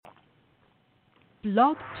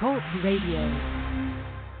Blog Talk Radio.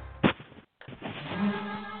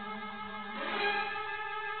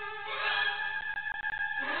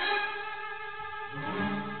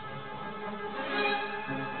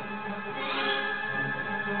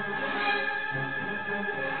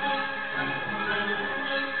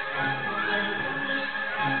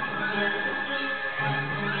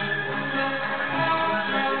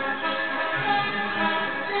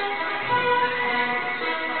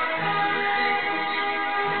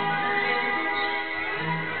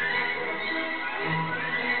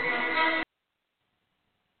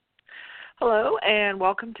 Hello, and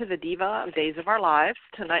welcome to the Diva of Days of Our Lives.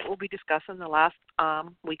 Tonight we'll be discussing the last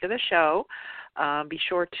week of the show. Be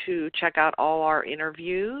sure to check out all our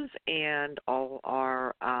interviews and all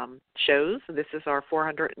our shows. This is our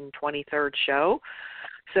 423rd show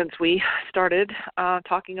since we started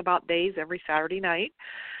talking about days every Saturday night.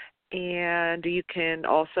 And you can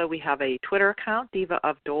also, we have a Twitter account, Diva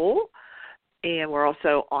of DOOL. And we're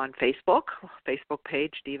also on Facebook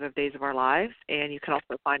page, Diva of Days of Our Lives, and you can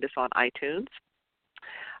also find us on iTunes.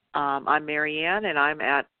 I'm Marianne, and I'm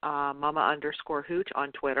at mama_hooch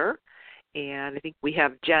on Twitter. And I think we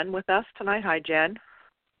have Jen with us tonight. Hi, Jen.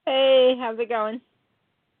 Hey, how's it going?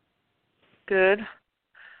 Good.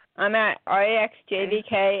 I'm at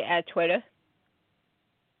RAXJVK at Twitter.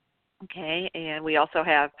 Okay, and we also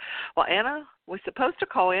have, Anna was supposed to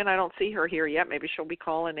call in. I don't see her here yet. Maybe she'll be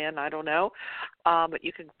calling in. I don't know. But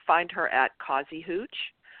you can find her at Causey Hooch.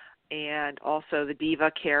 And also the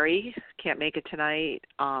Diva Carrie can't make it tonight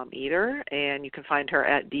either. And you can find her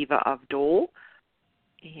at Diva of DOOL.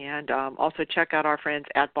 And also check out our friends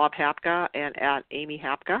at Bob Hapka and at Amy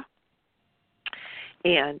Hapka.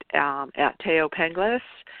 And at Theo Penglis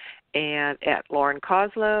and at Lauren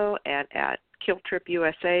Coslow and at Kill Trip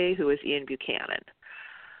USA, who is Ian Buchanan.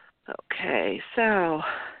 Okay, so,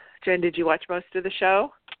 Jen, did you watch most of the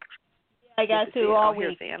show? I got to all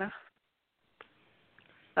here's week. Anna.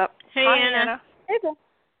 Oh, hey, hi, Anna. Hey there.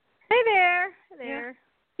 Hey there.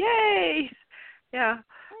 Yeah. Yay. Yeah.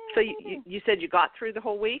 So you said you got through the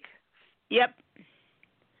whole week? Yep.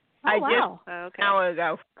 Oh, wow. Okay. An hour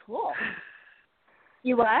ago. Cool.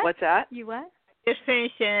 You what? What's that? You what? Just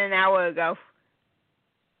finished it an hour ago.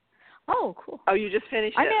 Oh, cool. Oh, you just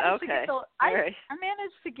finished it? Okay. I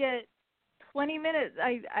managed to get 20 minutes.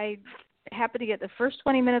 I happened to get the first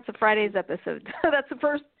 20 minutes of Friday's episode. that's the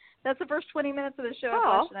first 20 minutes of the show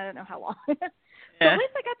I watched, and I don't know how long. So at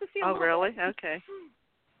least I got to see a little really? bit. Okay.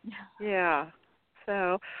 Yeah.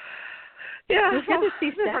 So, yeah. It was good to see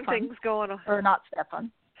different Stefan. things going on. Or not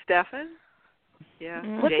Stefan. Stefan? Yeah.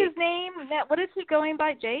 What's Jake. his name? What is he going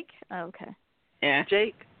by? Jake? Oh, okay. Yeah.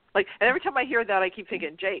 Jake. And every time I hear that, I keep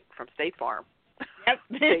thinking Jake from State Farm. Yep.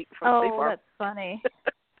 Jake from State Farm. Oh, that's funny.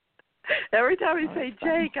 Every time you say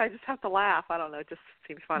Jake, I just have to laugh. I don't know, it just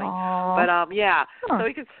seems funny. Aww. But yeah, Huh. so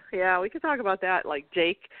we could talk about that. Like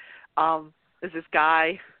Jake is this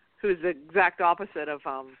guy who's the exact opposite of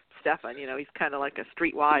Stefan. You know, he's kind of like a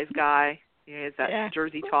streetwise guy. He has that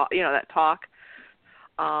Jersey talk. You know, that talk.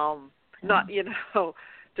 Not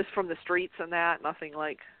just from the streets and that. Nothing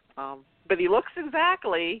like. But he looks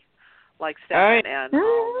exactly like Stefan, and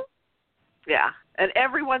and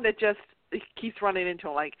everyone that just keeps running into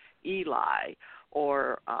him, like Eli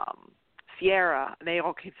or Sierra, and they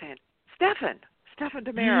all keep saying Stefan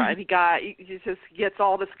DiMera, and he just gets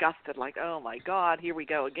all disgusted, like, oh my God, here we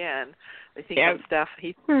go again. They think I'm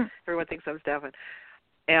Stefan. Everyone thinks I'm Stefan,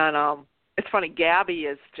 and it's funny. Gabi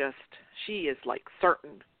is she is like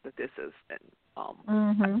certain that this is. And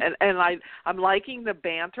I'm liking the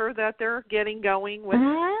banter that they're getting going with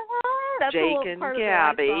Jake and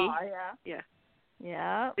Gabi.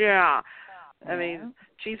 Yeah. I mean,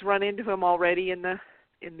 she's run into him already in the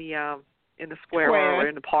square or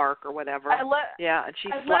in the park or whatever. And she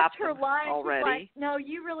slapped her him line. already. She's like, no,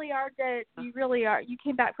 you really are dead. You really are. You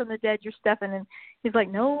came back from the dead. You're Stefan. And he's like,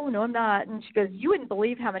 no, I'm not. And she goes, you wouldn't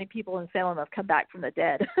believe how many people in Salem have come back from the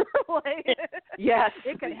dead. Yes,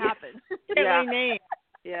 it could happen.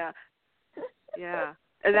 Yeah.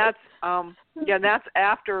 And that's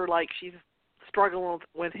after, like, she's struggling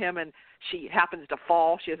with him, and she happens to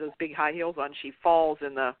fall. She has those big high heels on. She falls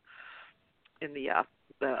in the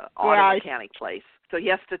auto mechanic place. So he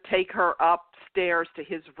has to take her upstairs to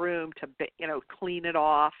his room to clean it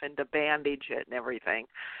off and to bandage it and everything.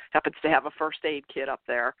 Happens to have a first aid kit up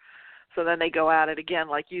there. So then they go at it again,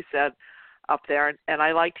 like you said, up there. And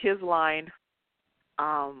I liked his line.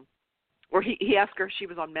 Where he asked her if she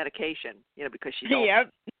was on medication, because she's all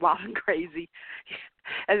wild and crazy.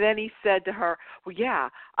 And then he said to her, well, yeah,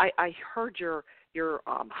 I heard your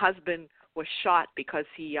husband was shot because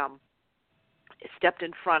he stepped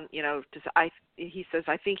in front, he says,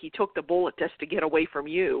 I think he took the bullet just to get away from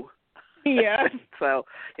you. Yeah. So,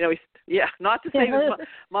 not to save his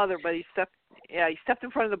mother, but he stepped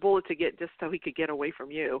in front of the bullet just so he could get away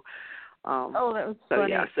from you. That was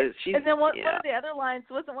funny. Yeah, so she's, and then one of the other lines,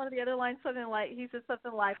 wasn't one of the other lines something like, he said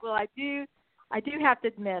something like, well, I do have to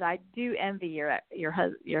admit, I do envy your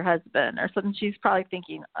husband, or something. She's probably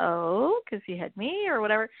thinking, because he had me or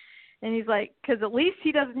whatever. And he's like, because at least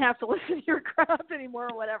he doesn't have to listen to your crap anymore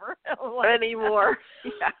or whatever. Anymore.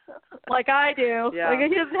 Yeah. Like I do. Yeah. Like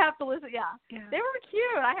he doesn't have to listen. Yeah. They were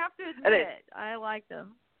cute. I have to admit. I liked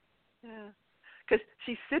them. Yeah. Because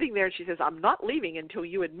she's sitting there and she says, I'm not leaving until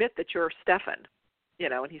you admit that you're Stefan.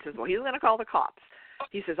 And he says, well, he's going to call the cops.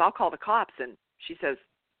 He says, I'll call the cops. And she says,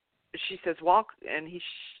 walk. And she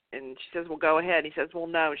says, well, go ahead. He says, well,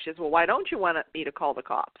 no. She says, well, why don't you want me to call the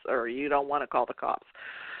cops? Or you don't want to call the cops?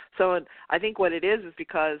 So I think what it is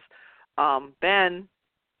because Ben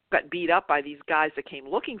got beat up by these guys that came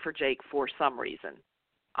looking for Jake for some reason.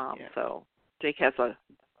 So Jake has a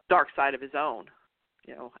dark side of his own,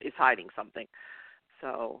 is hiding something.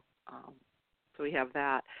 So we have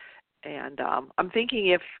that. And I'm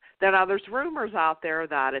thinking now there's rumors out there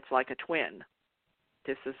that it's like a twin.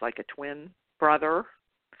 This is like a twin brother.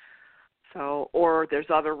 So, or there's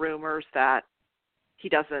other rumors that he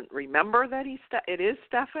doesn't remember that it is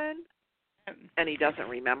Stefan, and he doesn't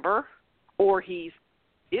remember, or he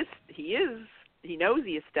knows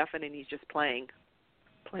he is Stefan, and he's just playing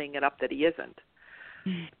it up that he isn't.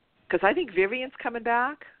 Because I think Vivian's coming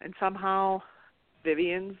back, and somehow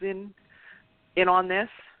Vivian's in on this.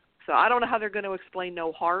 So I don't know how they're going to explain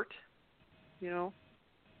no heart,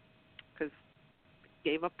 because they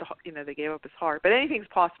gave up his heart. But anything's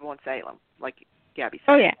possible in Salem, like Gabi said.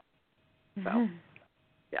 Oh yeah. So.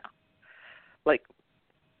 Yeah, like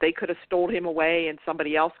they could have stole him away and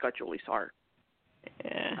somebody else got Julie's heart.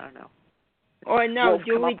 Yeah. I don't know. Or no,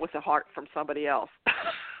 Julie come up with a heart from somebody else.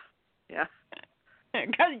 Yeah.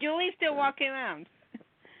 Because Julie's still walking around.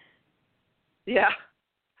 Yeah.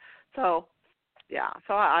 So,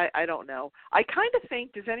 I don't know. I kind of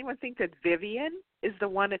think, does anyone think that Vivian is the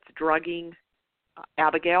one that's drugging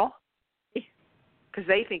Abigail? Because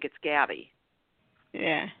they think it's Gabi.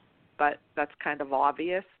 Yeah. But that's kind of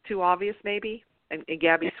too obvious maybe. And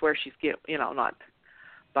Gabi swears she's not.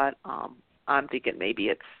 But I'm thinking maybe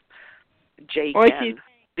it's Jake and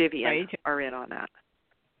Vivian are in on that.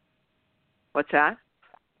 What's that?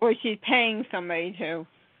 Or she's paying somebody to.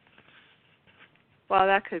 Well,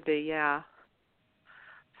 that could be, yeah.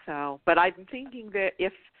 So, but I'm thinking that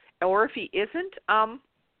if he isn't,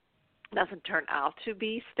 doesn't turn out to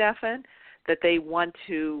be Stefan, that they want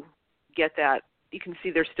to get that. You can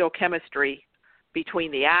see there's still chemistry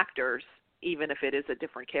between the actors, even if it is a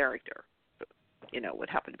different character. It would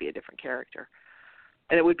happen to be a different character.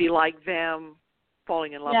 And it would be like them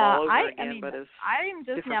falling in love all over again, but as I'm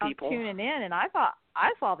just different now people. tuning in, and I thought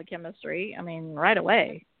I saw the chemistry. I mean, right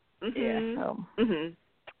away. Mm-hmm. Yeah. So. Mm-hmm.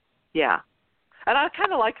 Yeah. And I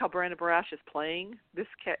kind of like how Brandon Barash is playing this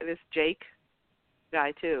Jake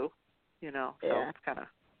guy too. So it's kind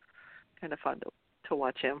of fun to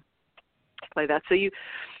watch him play that. So you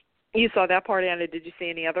saw that part, Anna. Did you see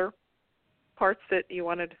any other parts that you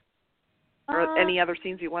wanted, or any other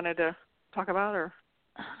scenes you wanted to talk about, or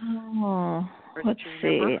let's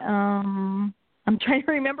see. I'm trying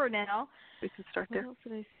to remember now. We can start there. What else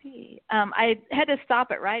did I see? I had to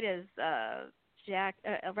stop it right as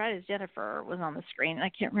Jennifer was on the screen. I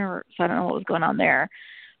can't remember, so I don't know what was going on there.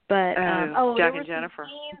 But Jack there and were Jennifer. Some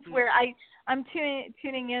scenes where I'm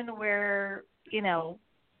tuning in where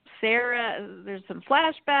Sara. There's some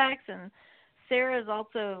flashbacks, and Sarah's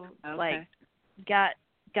also got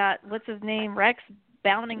what's his name, Rex,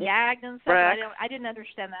 bound and gagged and stuff. I didn't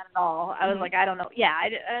understand that at all. I was like, I don't know. Yeah, I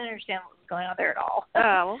didn't understand what was going on there at all.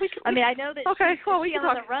 Well, I know that. Okay, we can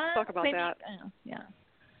on the run. talk about that. Yeah.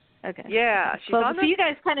 Okay. Yeah, she's on the. So you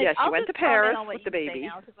guys kind of. Yeah, she went to Paris with the baby.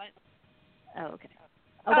 Okay.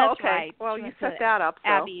 Oh, that's okay. right. Well, you set that up.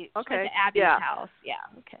 So. Abby. Okay. She went to Abby's house. Yeah.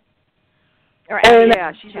 Okay.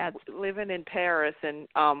 She's living in Paris in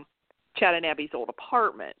Chad and Abby's old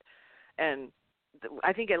apartment, and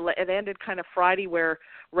I think it ended kind of Friday where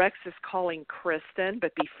Rex is calling Kristen,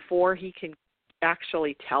 but before he can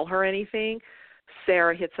actually tell her anything,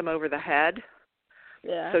 Sara hits him over the head.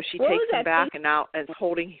 Yeah. So she takes him back and now is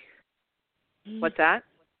holding. What's that?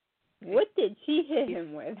 What did she hit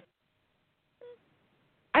him with?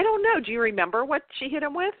 I don't know. Do you remember what she hit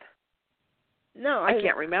him with? No, I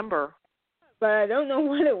can't remember. But I don't know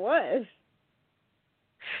what it was.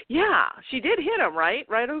 Yeah, she did hit him right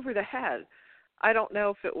over the head. I don't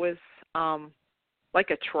know if it was like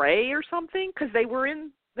a tray or something? Because they were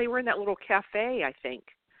in that little cafe, I think.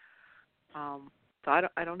 So I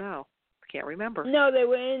don't know. I can't remember. No, they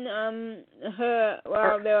were in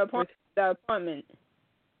their apartment.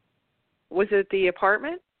 Was it the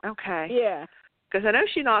apartment? Okay. Yeah. Because I know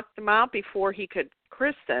she knocked him out before he could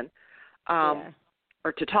Kristen,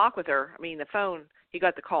 or to talk with her. I mean, the phone. He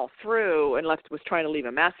got the call through and was trying to leave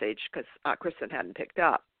a message because Kristen hadn't picked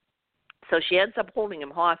up. So she ends up holding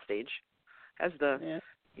him hostage, as the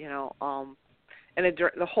and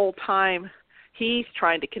the whole time he's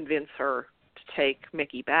trying to convince her to take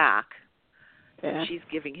Mickey back. Yeah. She's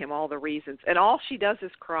giving him all the reasons, and all she does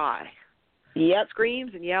is cry. Yep.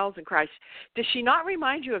 Screams and yells and cries. Does she not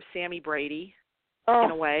remind you of Sammy Brady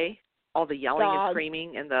in a way? All the yelling and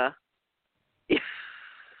screaming and the.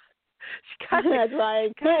 She kind of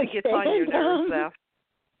gets on your nerves, though.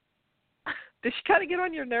 Does she kind of get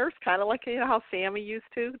on your nerves, kind of like how Sammy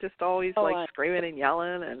used to, just always screaming and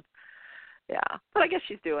yelling and But I guess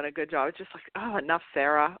she's doing a good job. It's just like, enough,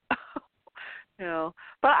 Sara. But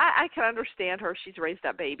I can understand her. She's raised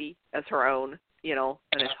that baby as her own,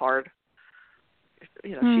 and it's hard. She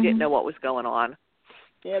didn't know what was going on.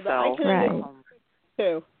 Yeah, but I can understand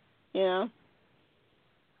too.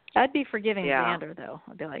 I'd be forgiving Xander, though.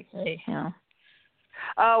 I'd be like, hey,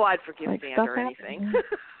 Oh, I'd forgive Xander or anything.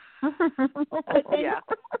 Yeah.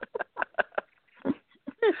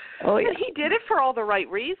 He did it for all the right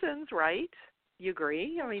reasons, right? You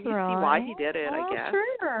agree? I mean, you see why he did it, I guess.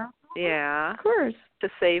 Sure. Yeah. Of course. To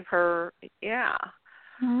save her, yeah.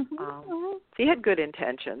 He had good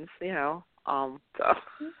intentions, So.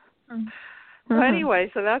 But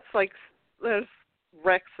anyway, so that's like, there's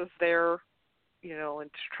Rex is there, and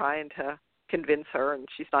trying to convince her, and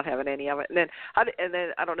she's not having any of it. And then I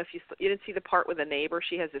don't know if you didn't see the part with the neighbor.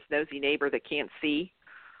 She has this nosy neighbor that can't see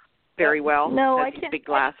very well. No, I can't. Big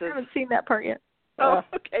glasses. I haven't seen that part yet. Oh,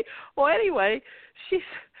 okay. Well, anyway,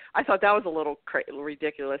 I thought that was a little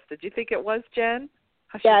ridiculous. Did you think it was, Jen?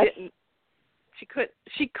 Yes. She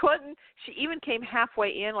couldn't. She even came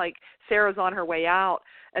halfway in, like Sarah's on her way out,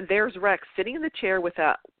 and there's Rex sitting in the chair with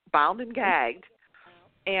a bound and gagged,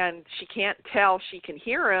 and she can't tell. She can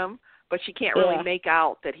hear him, but she can't really make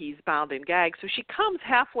out that he's bound and gagged. So she comes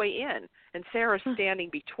halfway in, and Sarah's standing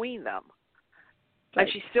between them, and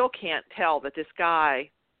she still can't tell that this guy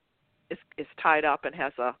is tied up and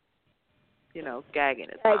has a, gag in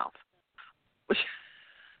his mouth.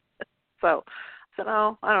 So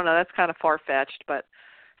no, I don't know. That's kind of far-fetched, but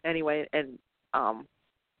anyway, and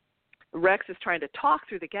Rex is trying to talk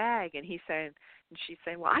through the gag, and she's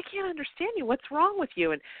saying, well, I can't understand you. What's wrong with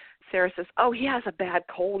you? And Sara says, oh, he has a bad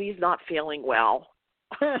cold. He's not feeling well.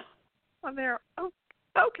 I'm there. Oh,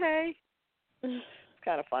 okay. It's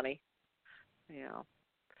kind of funny.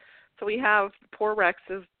 So we have poor Rex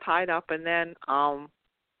is tied up, and then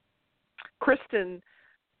Kristen,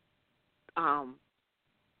 Lani,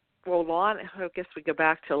 I guess we go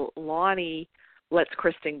back to Lani lets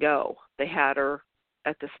Kristen go. They had her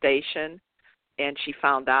at the station, and she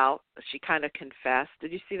found out. She kind of confessed.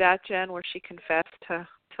 Did you see that, Jen, where she confessed to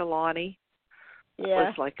Lani? Yeah. It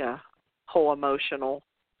was like a whole emotional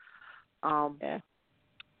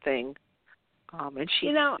thing. And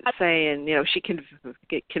she's saying, she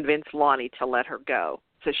convinced Lani to let her go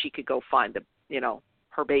so she could go find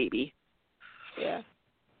her baby. Yeah.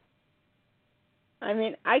 I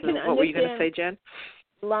mean, I can understand. What were you going to say, Jen?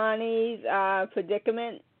 Lani's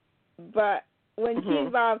predicament, but when she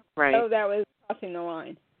involved Theo, that was crossing the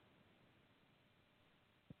line.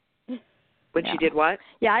 When she did what?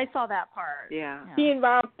 Yeah, I saw that part. Yeah. She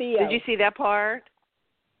involved Theo. Did you see that part?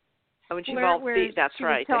 When she involved Theo, that's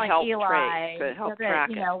right. To help Eli,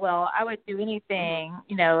 track it. Well, I would do anything.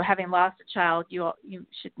 Having lost a child, you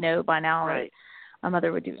should know by now that my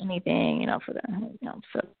mother would do anything, for that.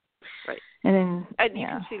 So. Right. And you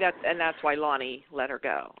can see that, and that's why Lani let her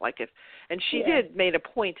go. She did made a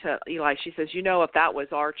point to Eli. She says, if that was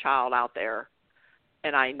our child out there,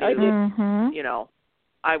 and I knew,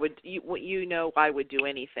 I would, I would do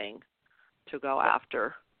anything to go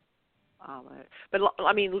after. But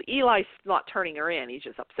I mean, Eli's not turning her in. He's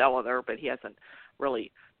just upset with her, but he hasn't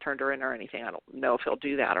really turned her in or anything. I don't know if he'll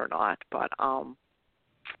do that or not. But so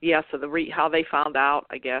how they found out,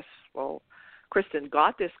 I guess. Well, Kristen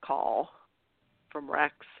got this call from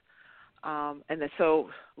Rex, and so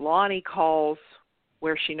Lani calls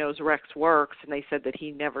where she knows Rex works, and they said that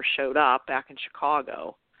he never showed up back in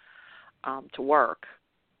Chicago to work,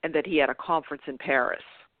 and that he had a conference in Paris.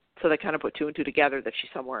 So they kind of put two and two together that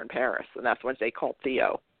she's somewhere in Paris, and that's when they called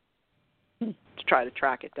Theo to try to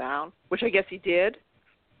track it down, which I guess he did.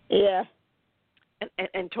 Yeah.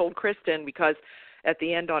 And told Kristen, because at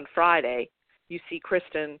the end on Friday, you see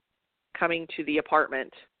Kristen coming to the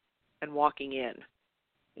apartment and walking in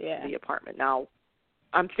the apartment. Now,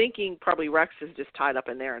 I'm thinking probably Rex is just tied up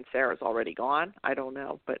in there and Sarah's already gone. I don't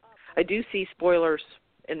know, but I do see spoilers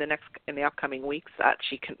in the upcoming weeks that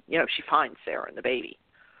she can, she finds Sara and the baby.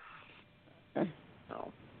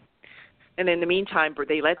 So, and in the meantime,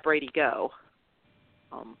 they let Brady go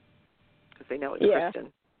because they know it's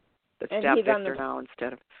Kristen that stabbed Victor now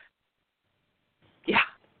instead of. Yeah,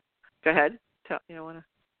 go ahead. You don't want to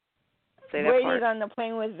say that part. Brady's on the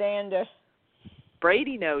plane with Xander.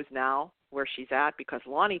 Brady knows now where she's at because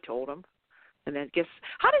Lani told him. And then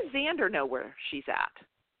how does Xander know where she's at?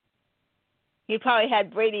 He probably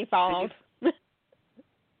had Brady follow.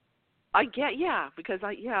 Because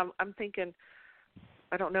I'm thinking,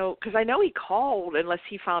 I don't know, because I know he called unless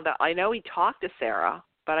he found out. I know he talked to Sara,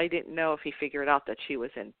 but I didn't know if he figured out that she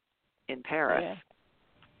was in Paris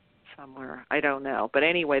somewhere. I don't know. But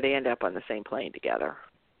anyway, they end up on the same plane together,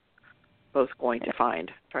 both going to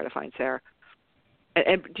try to find Sara.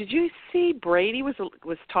 And did you see Brady was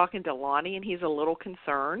talking to Lani, and he's a little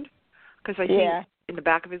concerned because I think in the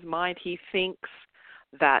back of his mind he thinks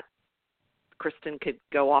that Kristen could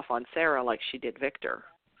go off on Sara like she did Victor.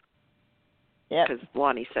 Yeah. Because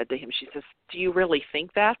Lani said to him, she says, "Do you really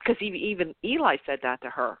think that?" Because even Eli said that to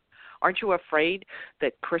her. Aren't you afraid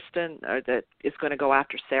that Kristen that is going to go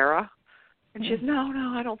after Sara? And she says, "No,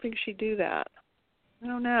 I don't think she'd do that. I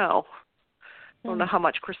don't know. I don't know how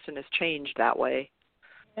much Kristen has changed that way."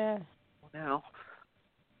 Yeah. No.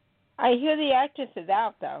 I hear the actress is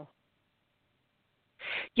out, though.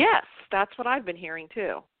 Yes, that's what I've been hearing,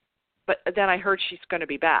 too. But then I heard she's going to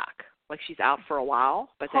be back. Like she's out for a while,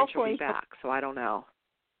 but then she'll be back. So I don't know.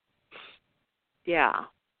 Yeah.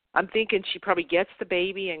 I'm thinking she probably gets the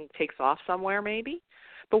baby and takes off somewhere maybe.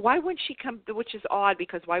 But why wouldn't she come, which is odd,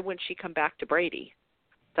 because why wouldn't she come back to Brady?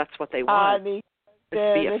 That's what they want. To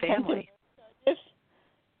be a family.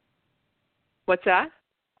 What's that?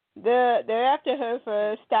 They're after her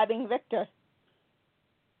for stabbing Victor.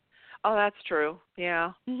 Oh, that's true.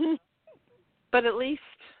 Yeah. But at least,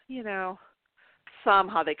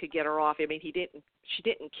 somehow they could get her off. I mean, she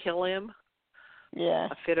didn't kill him. Yeah.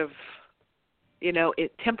 A fit of,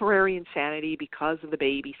 temporary insanity because of the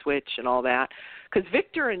baby switch and all that. Because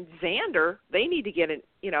Victor and Xander, they need to get in,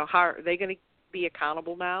 how are they going to be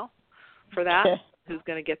accountable now for that? Who's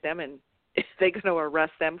going to get them, and are they going to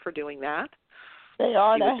arrest them for doing that? They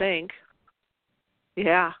are. You would think.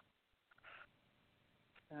 Yeah.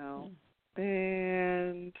 So,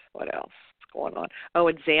 and what else is going on? Oh,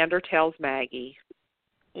 and Xander tells Maggie.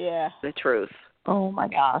 Yeah. The truth. Oh my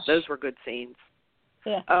gosh. Those were good scenes.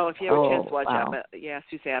 Yeah. Oh, if you have a chance to watch that,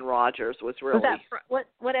 Suzanne Rogers was really. Was that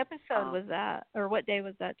what episode was that, or what day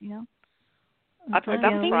was that? Do you know? That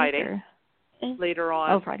was Friday. Or? Later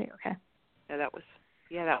on. Oh, Friday. Okay. Yeah,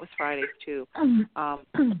 that was Fridays too. Oh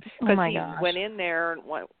my he gosh. went in there and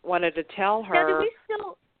wanted to tell her. Yeah, did we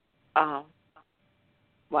still?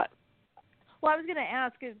 What? Well, I was going to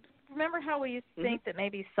ask. Remember how we used to think that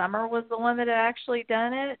maybe Summer was the one that had actually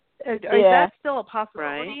done it? Is that still a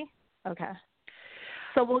possibility? Right. Okay.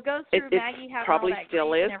 So we'll go through Maggie having probably all that still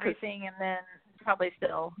grief is, and everything, and then probably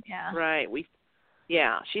still, Right.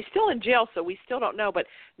 She's still in jail, so we still don't know. But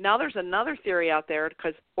now there's another theory out there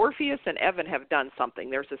because Orpheus and Evan have done something.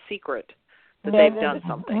 There's a secret that they've done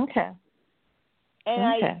something. Okay.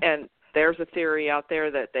 And there's a theory out there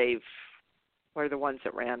that were the ones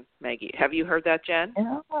that ran Maggie. Have you heard that, Jen?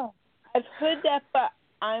 No. I've heard that, but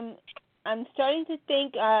I'm starting to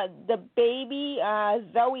think the baby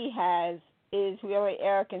Zoey has is really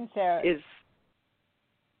Eric and Sarah. Is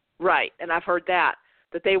right, and I've heard that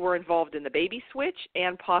they were involved in the baby switch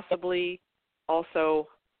and possibly also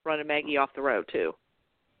running Maggie off the road too.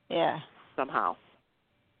 Yeah. Somehow.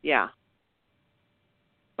 Yeah.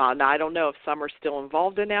 Now I don't know if Summer's still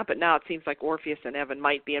involved in that, but now it seems like Orpheus and Evan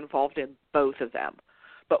might be involved in both of them.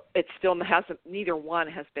 But it still neither one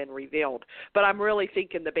has been revealed. But I'm really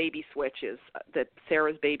thinking the baby switch is that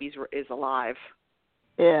Sarah's baby is alive.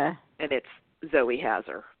 Yeah. And it's Zoey has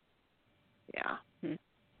her. Yeah.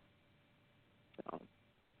 So.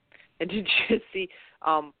 And did you see,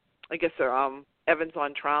 I guess Evan's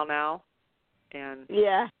on trial now. And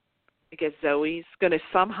I guess Zoey said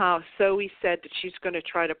that she's going to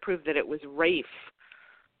try to prove that it was Rafe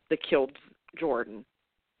that killed Jordan.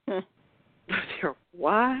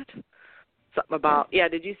 What? Something about,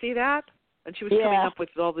 did you see that? And she was coming up with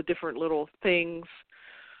all the different little things.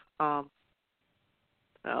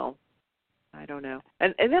 So, I don't know.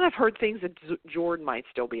 And then I've heard things that Jordan might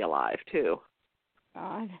still be alive, too.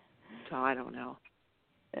 God. So, I don't know.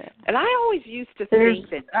 Yeah. And I always used to think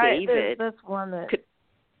that David that's one that...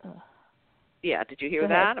 Yeah, did you hear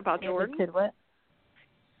that about Jordan? David could what?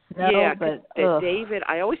 No, yeah, but David.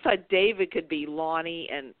 I always thought David could be Lani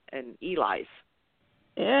and Eli's.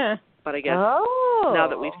 Yeah. But I guess now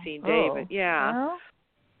that we've seen David, Well,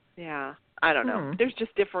 yeah, I don't know. There's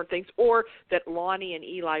just different things, or that Lani and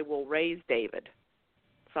Eli will raise David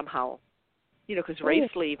somehow, because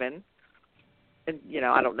Rafe's leaving, and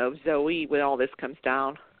I don't know Zoey when all this comes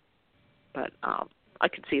down, but I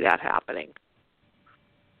could see that happening.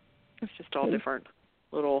 It's just all different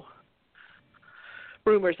little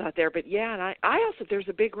rumors out there, but yeah, and I also there's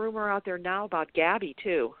a big rumor out there now about Gabi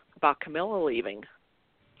too, about Camilla leaving.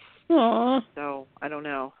 Aww. So I don't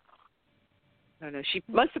know. She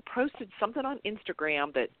must have posted something on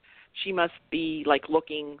Instagram that she must be like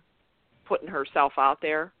putting herself out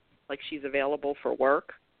there, like she's available for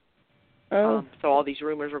work. Oh. So all these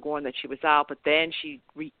rumors were going that she was out, but then she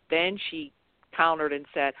countered and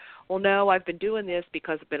said, "Well, no, I've been doing this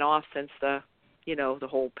because I've been off since the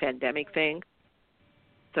whole pandemic thing."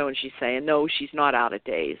 So and she's saying no, she's not out of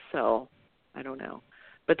days. So I don't know,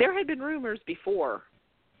 but there had been rumors before.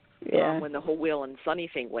 Yeah. When the whole Will and Sonny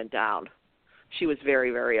thing went down, she was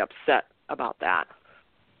very, very upset about that.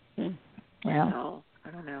 Yeah. So,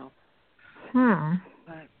 I don't know.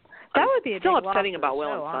 But that would be still upsetting about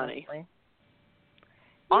Will and Sonny.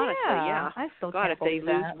 Honestly, yeah. I still God, can't if they believe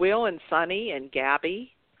lose that. Will and Sonny and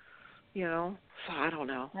Gabi, so I don't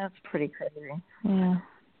know. That's pretty crazy. Yeah.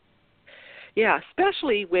 Yeah,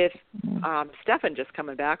 especially with Stefan just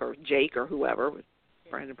coming back, or Jake, or whoever, with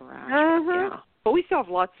Brandon Barash. Yeah. But we still have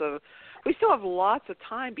lots of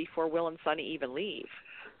time before Will and Sonny even leave.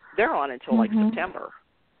 They're on until like September.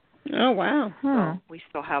 Oh wow. So we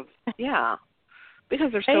still have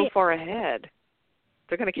because they're so far ahead.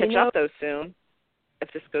 They're going to catch up though soon.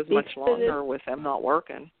 If this goes much longer with them not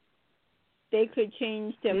working, they could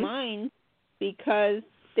change their mind because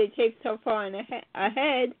they take so far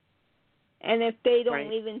ahead, and if they don't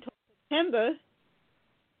leave until September,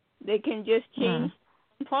 they can just change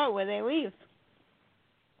the part where they leave.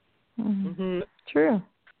 True.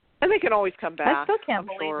 And they can always come back. I still can't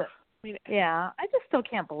believe it. I mean, I just still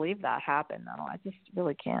can't believe that happened, though. I just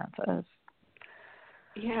really can't.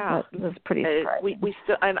 Yeah, it was pretty surprising. We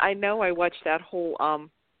still, and I know I watched that whole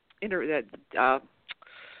interview that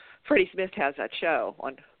Freddie Smith has that show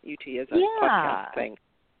on UT as a podcast thing.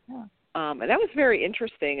 Yeah. And that was very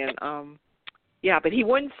interesting. And but he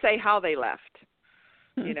wouldn't say how they left.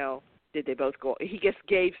 Did they both go? He just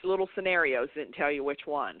gave little scenarios, didn't tell you which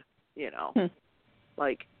one.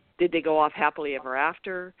 Like, did they go off happily ever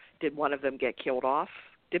after? Did one of them get killed off?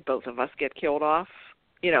 Did both of us get killed off?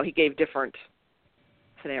 He gave different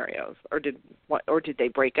scenarios, or did they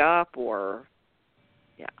break up, or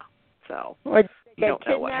so you don't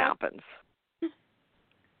know what happens,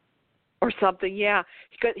 or something.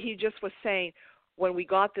 He just was saying when we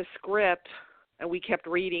got the script and we kept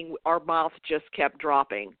reading, our mouth just kept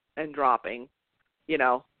dropping and dropping,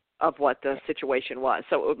 of what the situation was.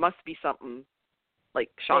 So it must be something like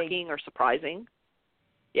shocking or surprising.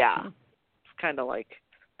 Yeah, it's kind of like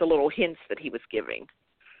the little hints that he was giving,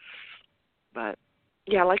 but.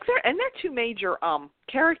 Yeah, like they're two major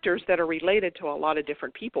characters that are related to a lot of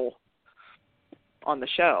different people on the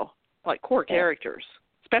show, like core characters,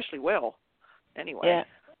 especially Will. Anyway. Yeah.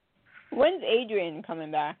 When's Andrianne coming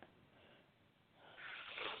back?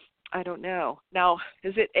 I don't know. Now,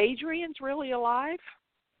 is it Andrianne's really alive?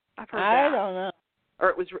 I've heard I that. don't know. Or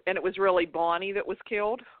it was really Bonnie that was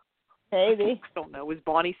killed? Maybe. I don't know. Was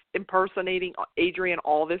Bonnie impersonating Andrianne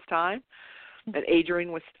all this time? And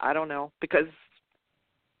Andrianne was, I don't know, because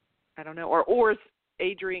I don't know. Or is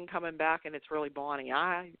Andrianne coming back and it's really Bonnie?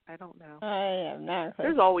 I don't know. I am not.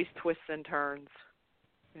 There's always twists and turns,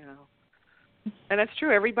 And that's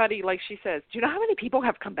true. Everybody, like she says, do you know how many people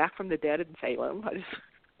have come back from the dead in Salem?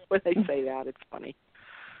 When they say that, it's funny.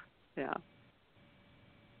 Yeah.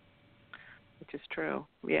 Which is true.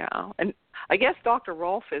 Yeah. And I guess Dr.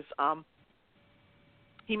 Rolfe is,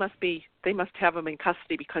 they must have him in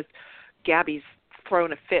custody because Gabi's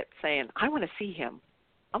thrown a fit saying, I want to see him.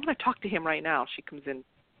 I'm going to talk to him right now. She comes in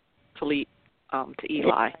to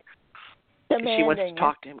Eli. She wants to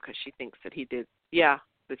talk to him because she thinks that he did. Yeah,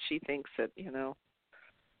 that she thinks that,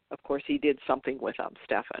 of course he did something with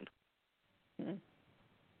Stefan. And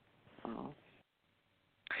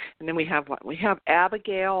then we have what? We have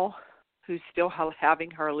Abigail, who's still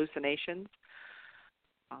having her hallucinations.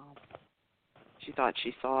 She thought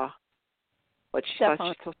she saw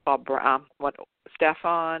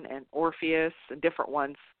Stefan and Orpheus and different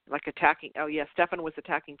ones, like attacking. Oh yeah, Stefan was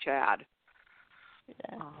attacking Chad.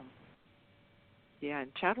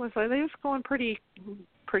 And Chad was going pretty.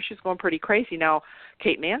 She's going pretty crazy now.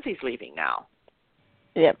 Kate Nancy's leaving now,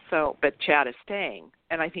 Yep. So, but Chad is staying,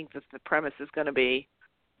 and I think that the premise is going to be,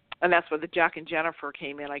 and that's where the Jack and Jennifer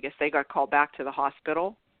came in. I guess they got called back to the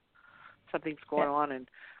hospital. Something's going on, and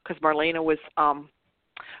because Marlena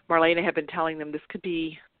had been telling them this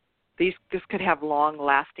could have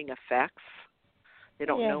long-lasting effects. They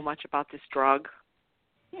don't know much about this drug.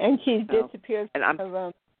 And she's disappeared from her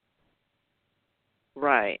room.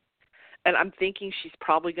 Right. And I'm thinking she's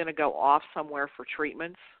probably going to go off somewhere for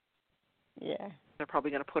treatments. Yeah. They're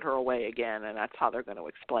probably going to put her away again, and that's how they're going to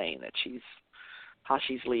explain that how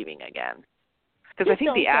she's leaving again. Because I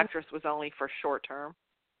think the actress was only for short term.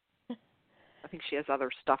 I think she has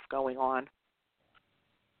other stuff going on.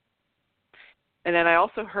 And then I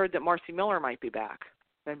also heard that Marcy Miller might be back.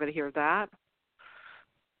 Anybody hear that?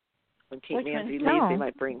 When Kate Mansi leaves, they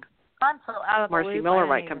might bring Marcy Miller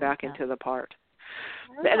might come back into the part.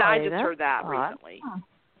 Really? And I just heard that recently.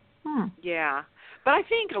 Yeah. But I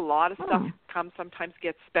think a lot of stuff sometimes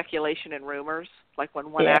gets speculation and rumors, like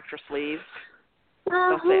when one actress leaves.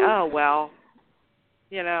 They'll say, oh, well,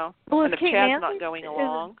 and if Chad's not going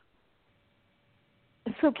along.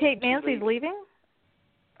 So Kate Mansi's leaving?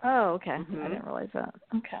 Oh, okay. I didn't realize that.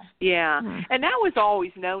 Okay. Yeah. And that was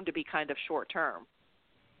always known to be kind of short term.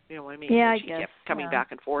 You know what I mean? Yeah, she kept coming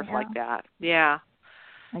back and forth like that. Yeah.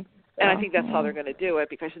 And I think that's how they're going to do it,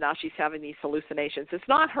 because now she's having these hallucinations. It's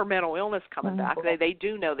not her mental illness coming back. They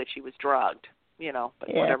do know that she was drugged, but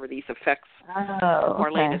whatever these effects,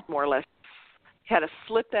 Marlena's more or less had to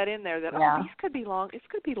slip that in there that these could be long. It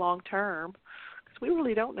could be long term, because we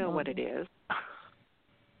really don't know what it is.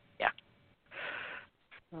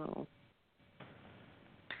 So,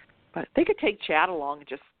 but they could take Chad along and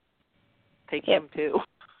just take him too.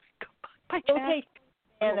 Bye, Chad. We'll take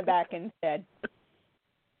Anna back instead.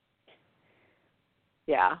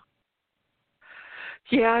 Yeah.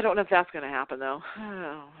 Yeah, I don't know if that's going to happen though.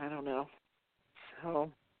 I don't know. So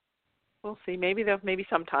we'll see. Maybe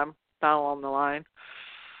sometime down along the line.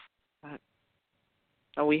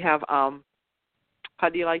 But we have. How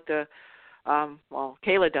do you like the? Well,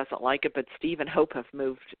 Kayla doesn't like it, but Steve and Hope have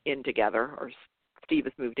moved in together, or Steve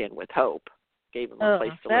has moved in with Hope. Gave him a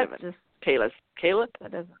place to live in. Kayla?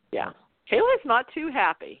 Yeah. Kayla's not too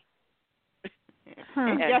happy.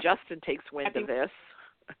 And Justin takes wind of this.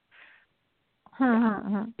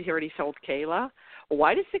 He already told Kayla.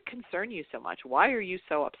 Why does it concern you so much? Why are you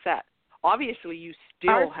so upset? Obviously, you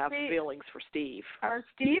still have feelings for Steve. Are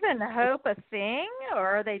Steve and Hope a thing, or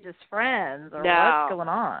are they just friends, or what's going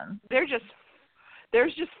on? They're just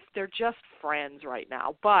friends right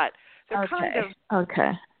now, but they're kind of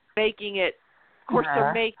making it. Of course,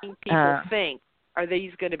 they're making people think, are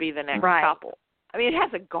these going to be the next couple? I mean, it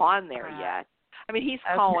hasn't gone there yet. I mean, he's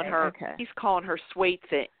calling her. He's calling her sweet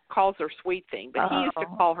thing. Calls her sweet thing, but he used to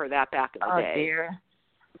call her that back in the day. Dear.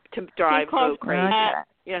 To drive Bo crazy.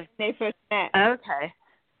 Yeah. They first met. Okay.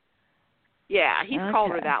 Yeah, he's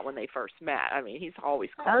called her that when they first met. I mean, he's always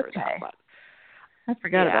called her that. But, I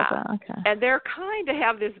forgot about that. Okay. And they're kind of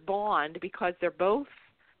have this bond because they're both,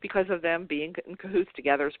 because of them being in cahoots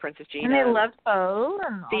together as Princess Gina. And they loved Bo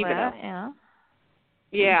and all that,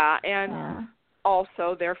 Yeah, and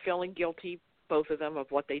also they're feeling guilty, both of them,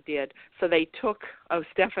 of what they did. So they took,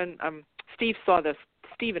 Steve saw the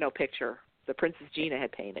Stevano picture the Princess Gina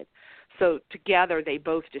had painted. So together they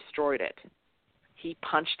both destroyed it. He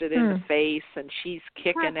punched it in the face, and she's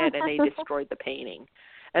kicking it, and they destroyed the painting.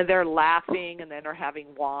 And they're laughing, and then they're having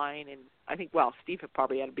wine. And I think, Steve had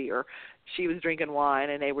probably had a beer. She was drinking wine,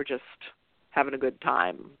 and they were just having a good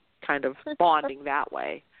time, kind of bonding that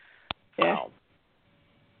way. Yeah. So,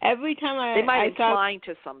 every time they might be lying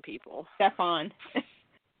to some people. Stefan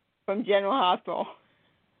from General Hospital.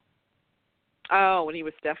 Oh, when he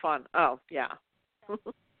was Stefan. Oh, yeah.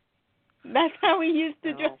 That's how he used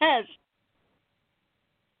to dress.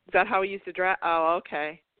 Is that how he used to dress? Oh,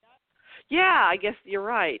 okay. Yeah, I guess you're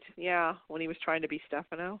right. Yeah, when he was trying to be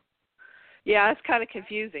Stefano. Yeah, it's kind of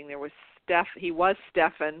confusing. He was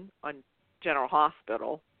Stefan on General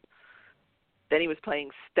Hospital. Then he was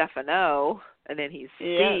playing Stefano, and then he's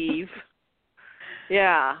Steve.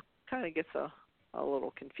 Yeah, kind of gets a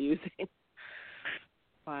little confusing.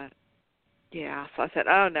 But yeah, so I said,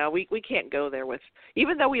 oh no, we can't go there with,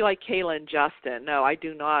 even though we like Kayla and Justin. No, I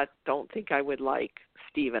don't think I would like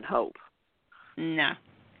Steve and Hope. No.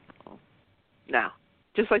 No.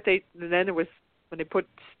 Just like then there was, when they put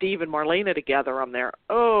Steve and Marlena together on there,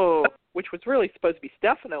 which was really supposed to be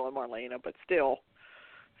Stefano and Marlena, but still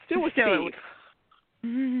with Steve.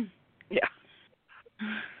 Yeah.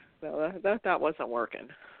 So that wasn't working.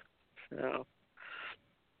 So.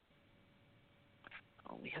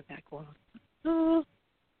 We had that going on.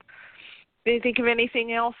 Did you think of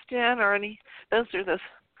anything else, Jen, or any? Those are the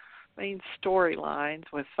main storylines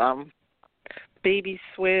with Baby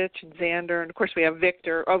Switch and Xander, and of course we have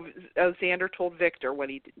Victor. Xander told Victor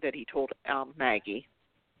that he told Maggie.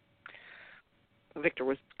 Victor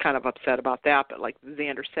was kind of upset about that, but like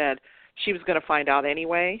Xander said, she was going to find out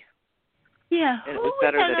anyway. Yeah. And it was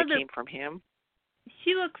better that it came from him.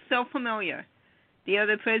 She looks so familiar. The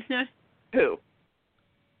other prisoner? Who?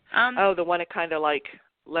 The one that kind of like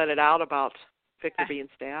let it out about Victor being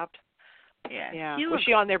stabbed? Yeah. Was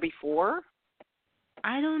she on there before?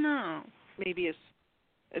 I don't know. Maybe as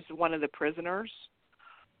one of the prisoners?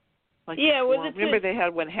 Like yeah, was it? Remember they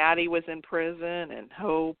had when Hattie was in prison and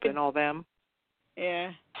Hope and all them?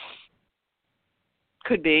 Yeah.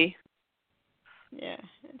 Could be. Yeah,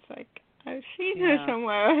 it's like, I've seen her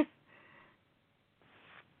somewhere.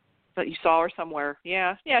 But you saw her somewhere.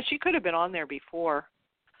 Yeah, she could have been on there before.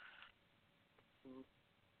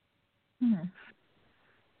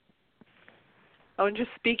 Oh, and just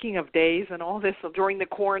speaking of Days and all this, during the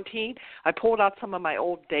quarantine, I pulled out some of my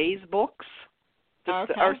old Days books.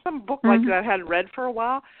 Or some book like that I hadn't read for a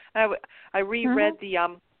while. I reread the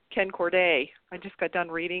Ken Corday. I just got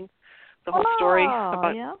done reading the whole story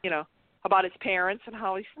about his parents and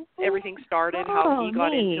how everything started, how he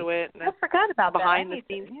got into it. And I forgot about behind that.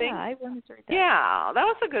 the scenes thing. Yeah, I wanted to read that. Yeah, that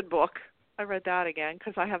was a good book. I read that again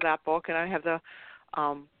because I have that book and I have the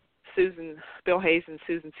Bill Hayes and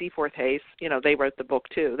Susan Seaforth Hayes. They wrote the book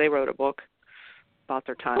too. They wrote a book about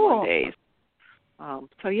their time on Days. So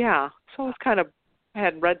it was kind of, I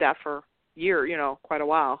hadn't read that for a year, quite a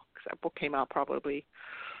while because that book came out probably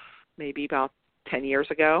maybe about 10 years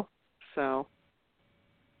ago. So,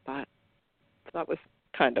 but that was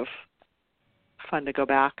kind of fun to go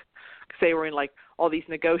back because they were in like all these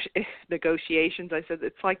negotiations. I said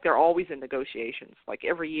it's like they're always in negotiations, like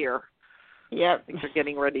every year. Yep. I think they're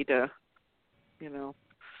getting ready to,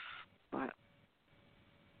 but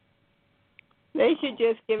they should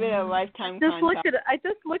just give it a lifetime contract. I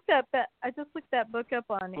just looked that book up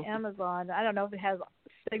on Amazon. I don't know if it has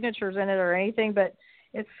signatures in it or anything, but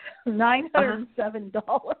it's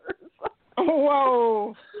 $907.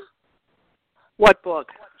 Whoa! What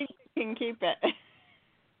book? You can keep it.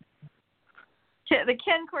 The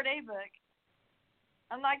Ken Corday book.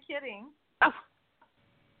 I'm not kidding. Oh.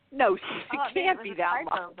 No, it can't be that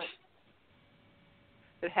much.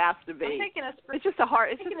 It has to be. It's just a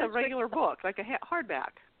regular book, like a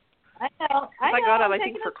hardback. I know. I got it, I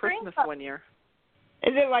think, for Christmas one year.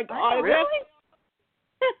 Is it like autographed? Really?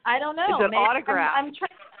 I don't know. Is it autographed?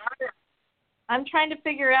 I'm trying to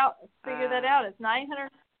figure that out. It's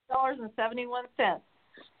 $900.71.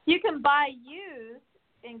 You can buy used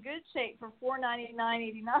in good shape for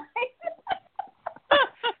 $499.89.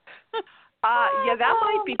 That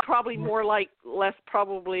might be probably more like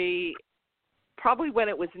probably when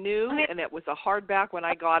it was new and it was a hardback. When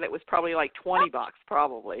I got it was probably like $20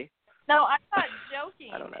 probably. No, I'm not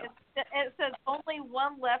joking. I don't know. It says only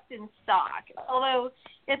one left in stock. Although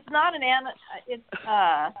it's not I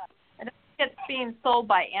don't think it's being sold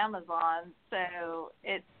by Amazon, so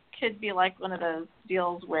it could be like one of those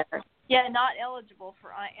deals where not eligible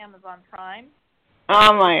for Amazon Prime.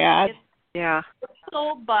 Oh my God. It's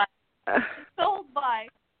sold by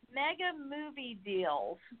Mega Movie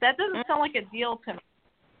Deals. That doesn't sound like a deal to me.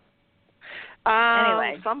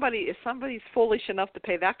 Anyway, if somebody's foolish enough to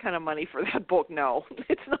pay that kind of money for that book, no,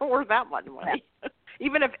 it's not worth that much money.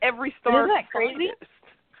 Even if every star. Isn't that crazy?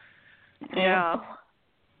 Yeah.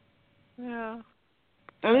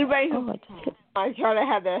 Anybody who I try to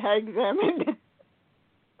have their head examined.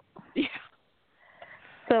 Yeah.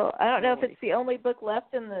 So I don't know if it's the only book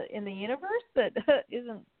left in the universe that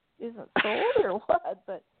isn't sold or what,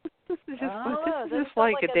 but this is just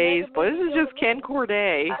like a Days book. This is just Ken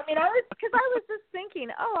Corday. I mean, I was just thinking,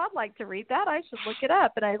 I'd like to read that. I should look it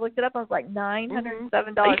up, and I looked it up. I was like $907.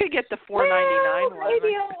 You could get the $499 one.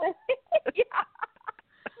 Maybe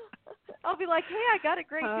I'll be like, hey, I got a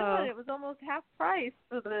great deal, and it was almost half price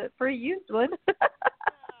for a used one.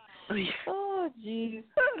 Oh, jeez,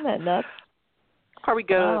 isn't that nuts? Probably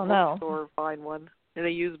go to the bookstore, find one in a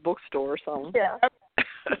used bookstore or something. Yeah.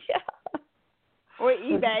 Or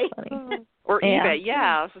eBay. Or eBay,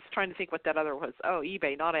 yeah. I was just trying to think what that other was. Oh,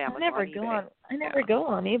 eBay, not Amazon. I never go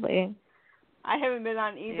on eBay. I haven't been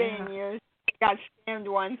on eBay in years. I got scammed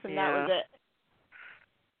once, and that was it.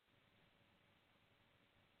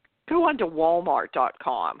 Go on to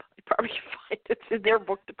Walmart.com. You probably can find it in their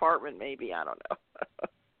book department, maybe. I don't know.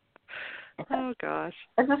 Oh, gosh.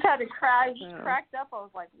 I just had to cracked up. I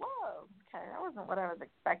was like, whoa, okay, that wasn't what I was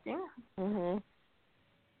expecting.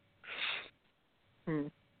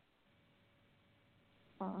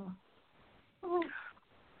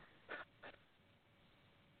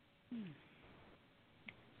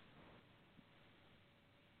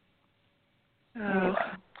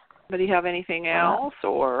 But do you have anything else,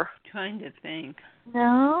 or? Trying to think.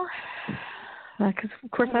 No, because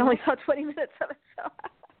of course I only saw 20 minutes of it. So.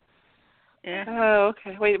 Yeah. Oh,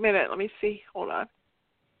 okay. Wait a minute. Let me see. Hold on.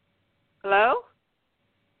 Hello?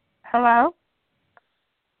 Hello?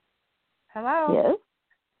 Hello? Yes.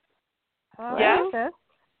 Hello? Yes? Sis?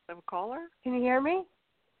 I'm a caller? Can you hear me?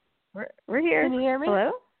 We're here. Can you hear me?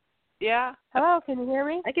 Hello? Yeah. Hello, can you hear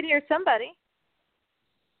me? I can hear somebody.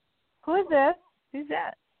 Who is this? Who's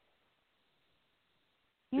that?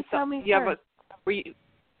 You tell me Yeah, first. but were you?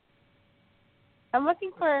 I'm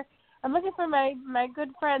looking for my good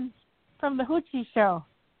friends from the Hoochie Show.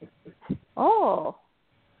 Oh.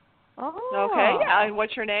 Okay. Yeah. And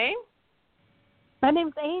what's your name? My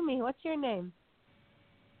name's Amy. What's your name?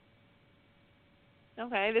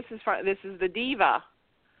 Okay. This is the Diva.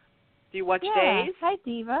 Do you watch Yeah. Days? Hi,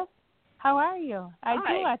 Diva. How are you? I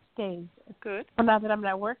Hi. do watch Days. Good. Well, now that I'm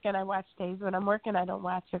not working, I watch Days. When I'm working, I don't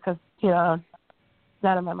watch it because, it's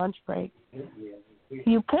not on my lunch break.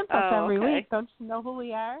 You pimp us every week. Don't you know who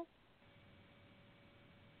we are?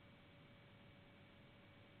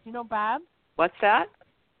 Do you know Bob? What's that?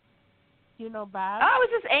 Do you know Bob? Oh, is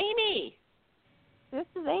this Amy? This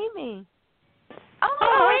is Amy.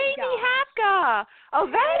 Oh, Amy Hapka. Oh,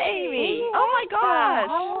 that Amy. Oh, my gosh.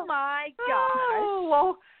 Oh, my gosh.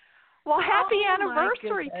 Oh, well, happy Oh,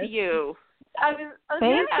 anniversary to you. I was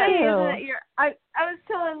Thank gonna say, you. isn't it I was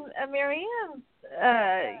telling Marianne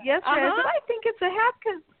yesterday, I said, I think it's a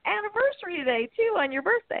Hapka anniversary today, too, on your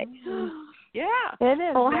birthday. Yeah. It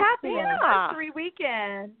is. Well, Yes, happy it is. anniversary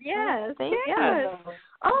weekend. Yes. Thank yes.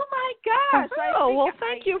 Oh, my gosh.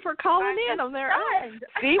 Thank you for calling in on their own.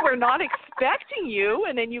 See, we're not expecting you,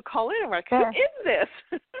 and then you call in and we're like, who is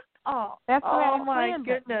this? Oh, That's oh my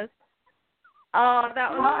goodness. Oh,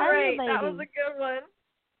 that was great. That was a good one.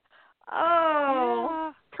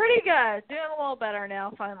 Oh, pretty good. Doing a little better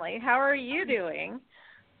now, finally. How are you doing?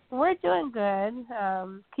 We're doing good.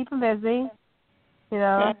 Keeping busy.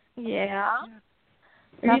 Yeah.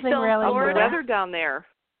 Nothing really. How's the weather down there?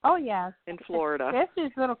 Oh, yeah. In Florida.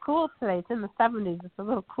 It's a little cool today. It's in the 70s. It's a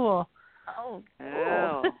little cool. Oh, cool.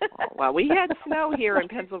 Oh. Well, we had snow here in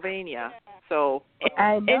Pennsylvania, so.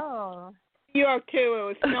 I know. New York, too. It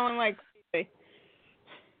was snowing like crazy.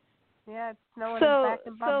 Yeah, it's snowing back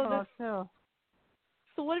in Buffalo, too.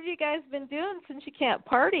 So what have you guys been doing since you can't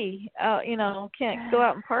party? Can't go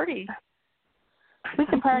out and party. We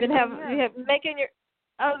can party.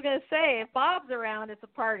 I was going to say, if Bob's around, it's a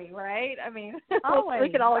party, right? I mean, always, we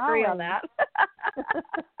can all agree on that.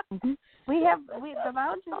 The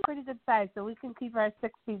lounge is pretty good size, so we can keep our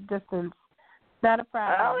 6 feet distance. Not a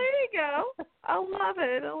problem. Oh, there you go. I love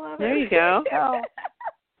it. There you go.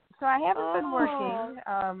 So I haven't been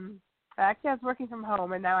working. Actually, I was working from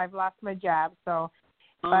home, and now I've lost my job. But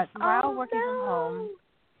while working from home,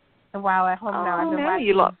 and while at home now, I've been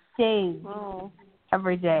watching Days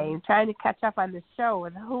every day, and trying to catch up on the show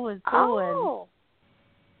and who is who,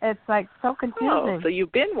 and it's like so confusing. Oh, so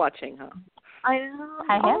you've been watching, huh? I know.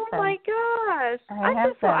 I have been. My gosh!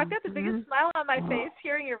 I've got the biggest smile on my face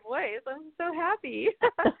hearing your voice. I'm so happy.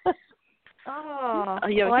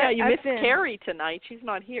 You missed Carrie tonight. She's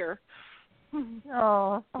not here.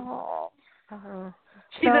 So,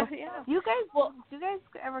 do you guys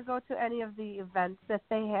ever go to any of the events that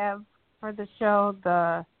they have for the show?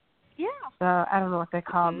 I don't know what they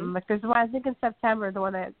call them. Like there's one, I think in September, the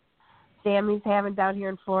one that Sammy's having down here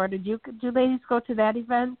in Florida. Do ladies go to that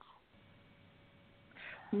event?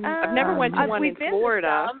 I've never went to one in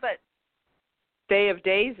Florida. Some, but Day of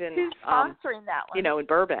Days in who's sponsoring that one? In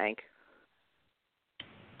Burbank.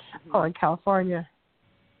 Oh, in California.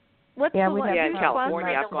 What's the one? Yeah, in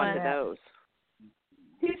California, I've gone to those.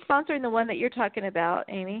 Who's sponsoring the one that you're talking about,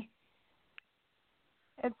 Amy?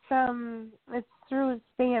 It's through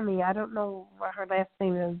Sammy. I don't know what her last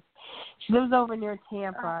name is. She lives over near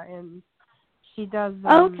Tampa, and she does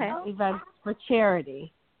events for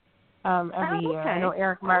charity every year. I know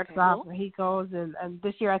Eric Mark's off where he goes, and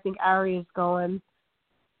this year I think Ari is going.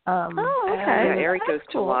 Yeah, Eric goes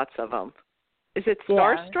to lots of them. Is it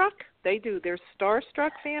Starstruck? There's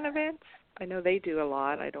Starstruck fan events. I know they do a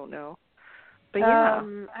lot. I don't know. But yeah,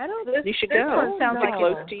 you should go. Sounds like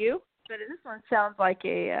close to you. But this one sounds like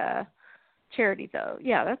a charity, though.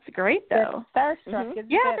 Yeah, that's great, though. Starstruck. Isn't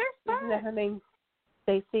that her name?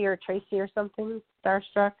 Stacy or Tracy or something?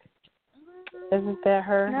 Starstruck. Isn't that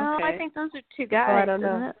her? No, I think those are two guys. I don't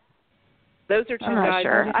know. Isn't it? Those are two guys.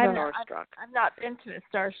 Sure. Starstruck. I've not been to a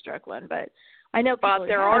Starstruck one, but I know. But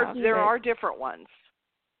there are different ones.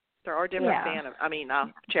 There are different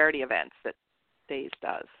charity events that Days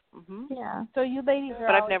does. Yeah. So you ladies are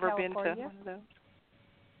But all I've never in been to California? one of those.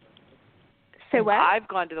 Say what? I've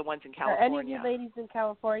gone to the ones in California. Are any of you ladies in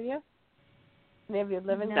California? Any of you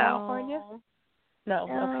live in California? No.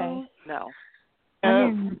 Okay. No.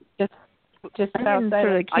 Just I'm outside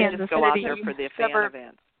sort of of Kansas I just go out City. there for the fan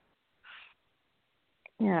events.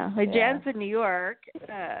 Yeah. My Jen's in New York.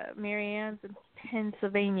 Marianne's in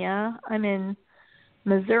Pennsylvania. I'm in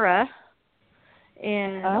Missouri.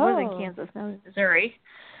 And I was in Kansas. Now I'm in Missouri.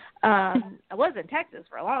 I was in Texas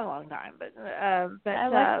for a long, long time, but I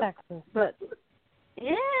like Texas. But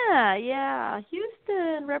yeah,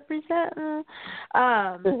 Houston representing.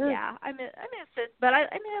 Yeah, I miss it, but I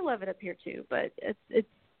love it up here too. But it's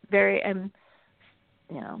very I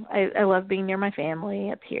love being near my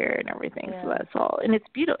family up here and everything. Yeah. So that's all, and it's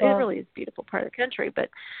beautiful. It really is a beautiful part of the country,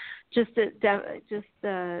 but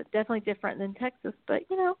definitely different than Texas. But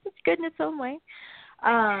it's good in its own way.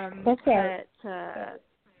 Okay.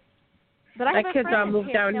 But I have my kids all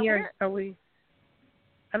moved down now, here, so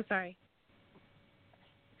I'm sorry.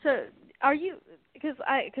 So are you? Because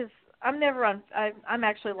I'm never on. I'm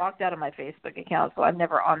actually locked out of my Facebook account, so I'm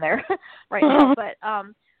never on there right now. But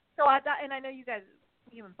so I know you guys,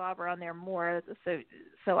 you and Bob are on there more.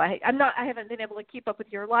 So I haven't been able to keep up with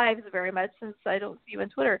your lives very much since I don't see you on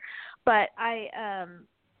Twitter. But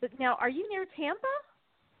but now, are you near Tampa?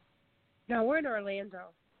 No, we're in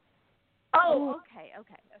Orlando. Oh, okay.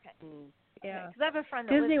 Yeah. Because I have a friend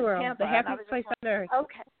that Disney lives World, in Tampa. the happiest place on earth.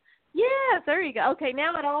 Okay. Yes, there you go. Okay,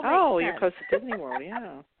 now it all makes sense. Oh, you're close to Disney World,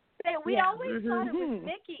 yeah. We always thought it was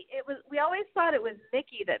Mickey. We always thought it was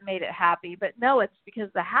Mickey that made it happy, but no, it's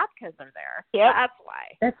because the Hapkas are there. Yep. That's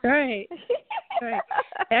why. That's right. Right.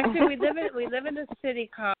 Actually, we live in a city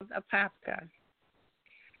called Apopka.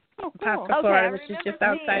 Oh, cool. Apopka, Florida, which is just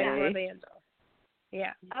outside of Orlando.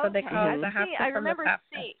 Yeah. So they call it the Hapka from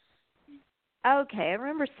Apopka. Okay, I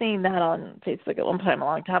remember seeing that on Facebook at one time a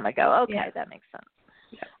long time ago. Okay, that makes sense.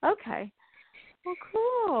 Yeah. Okay. Well,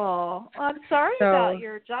 cool. Well, I'm sorry about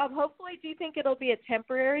your job. Hopefully, do you think it'll be a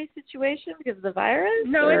temporary situation because of the virus?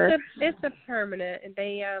 No, it's a permanent.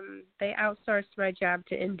 They outsourced my job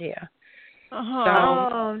to India.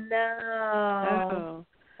 Oh no!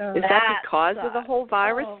 So is that because of the whole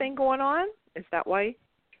virus thing going on? Is that why?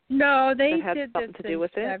 No, they had did something this to do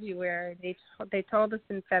with in it? February. They told us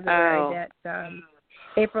in February that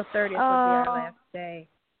April 30th would be our last day.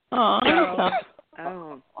 I'm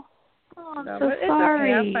no, so but it's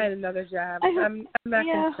sorry. okay. I'll find another job. I'm not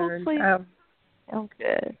concerned. Hopefully.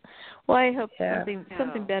 Good. Well, I hope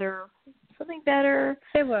something better.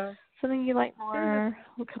 It will. Something you like more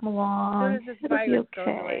will come along. As soon as this virus goes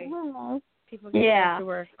away, people get back to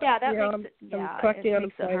work. Yeah, that makes it. I'm collecting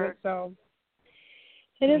unemployment, so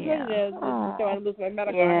it is what it is. I don't want to lose my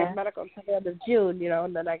medical. I have medical until the end of June,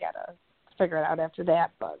 and then I gotta figure it out after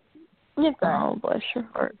that. But it's all right. Bless your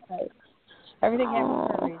heart. Right. Everything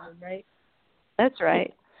happens for a reason, right? That's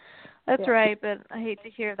right. That's right, but I hate to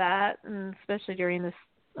hear that, and especially during this.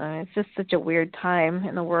 It's just such a weird time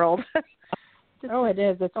in the world. It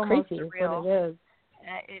is. It's crazy. Surreal. It is.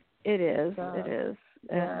 It is. So, it is.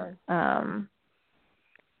 Yeah.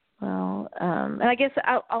 And I guess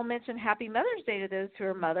I'll mention Happy Mother's Day to those who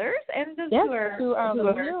are mothers and those who are.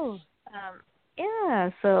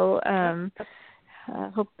 So I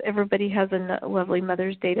hope everybody has a lovely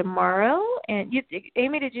Mother's Day tomorrow. And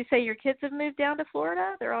Amy, did you say your kids have moved down to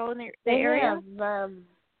Florida? They're all in the area? Yeah.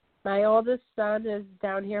 My oldest son is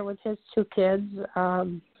down here with his two kids.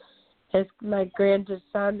 My grandest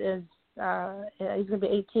son is he's going to be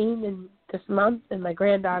 18 in this month, and my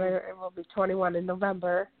granddaughter will be 21 in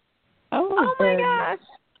November. Oh my gosh!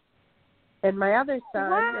 And my other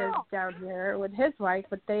son is down here with his wife,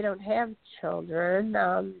 but they don't have children.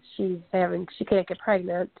 She can't get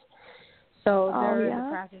pregnant, so they're in the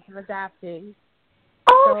process of adopting.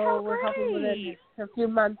 So we're hoping within a few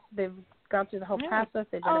months they've gone through the whole process.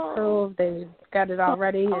 They've been approved. They've got it all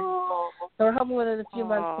ready. And so we're hoping within a few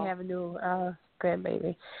months to have a new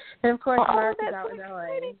grandbaby. And, of course, Mark is out in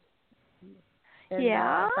L.A. And,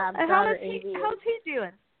 Bob's daughter, Amy. How's he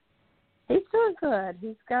doing? He's doing good.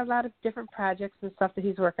 He's got a lot of different projects and stuff that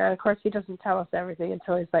he's working on. Of course, he doesn't tell us everything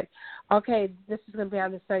until he's like, okay, this is going to be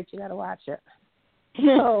on the site. You got to watch it.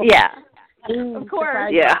 So, of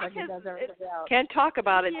course. Like can't talk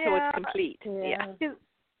about it till it's complete.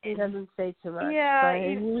 He doesn't say too much. Yeah,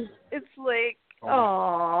 it's like,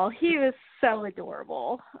 he was so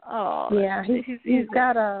adorable. Oh, yeah, he's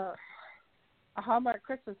got a Hallmark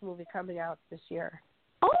Christmas movie coming out this year.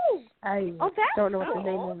 I don't know what the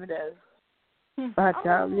name of it is. But,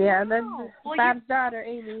 and then Bob's daughter,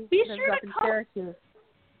 Amy, lives up in Syracuse.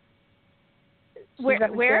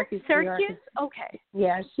 Where? Syracuse? Okay.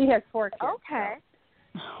 Yeah, she has 4 kids. Okay.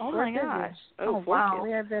 So. Oh my gosh. Oh, wow.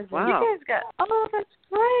 We are busy. Wow. You guys got. Oh, that's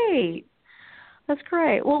great. That's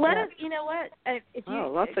great. Well, let us. You know what? If you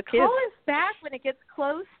lots of kids. call us back when it gets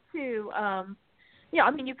close to. Yeah,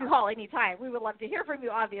 I mean, you can call anytime. We would love to hear from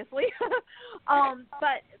you, obviously.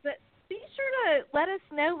 But be sure to let us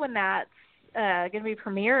know when that's going to be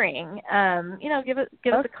premiering. Give us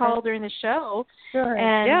a call during the show. Sure.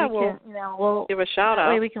 And we'll give a shout out.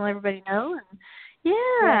 That way we can let everybody know.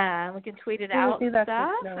 And, we can tweet it out and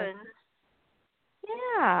stuff. And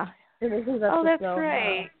oh, that's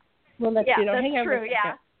great. We'll let you know. That's Hang on true.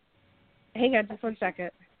 Yeah. Hang on just 1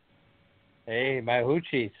 second. Hey, my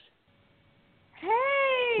hoochies.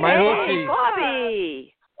 Hey, my hoochies.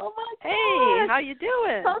 Bobby. Oh my God. Hey, how you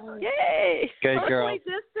doing? Yay. Good girl. Socially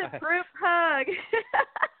distant group hug.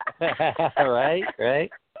 Right.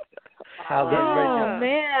 How's everybody doing? Oh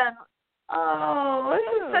man. Oh, this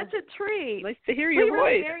is such a treat. Nice to hear your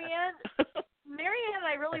voice. Marianne and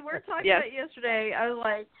I really were talking about it yesterday. I was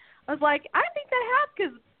like, I think that happened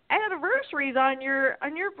because anniversaries on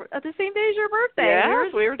the same day as your birthday. Yeah,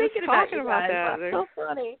 we were just talking about that. That's so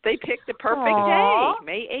funny. They picked the perfect day,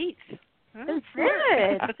 May 8th. They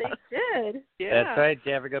did. They did. Yeah. That's right. Did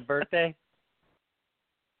you have a good birthday?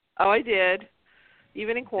 Oh, I did.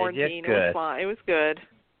 Even in quarantine, it was fine. It was good.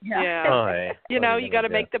 Yeah. Oh, hey. You got to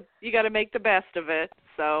make the best of it.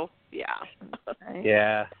 So, yeah.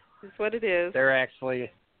 Yeah. It's what it is. They're actually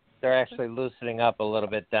loosening up a little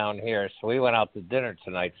bit down here. So we went out to dinner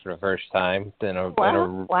tonight for the first time in a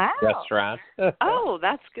restaurant. Oh,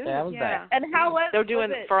 that's good. Yeah, it was nice. And how was They're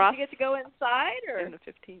doing it? for us? Did you get to go inside or in the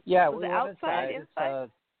 15th? Yeah, was we it went outside, inside.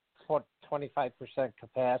 It's 25%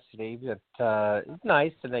 capacity, but it's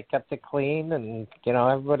nice, and they kept it clean, and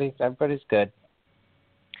everybody's good.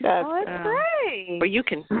 That's great. But you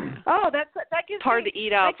can. Oh, that gives. It's hard to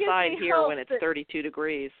eat outside here when it's 32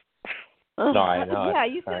 degrees. No, I know. Yeah,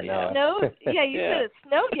 you said it snowed. Yeah, you said it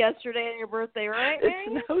snowed yesterday on your birthday, right?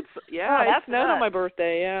 It snowed. Yeah, it snowed on my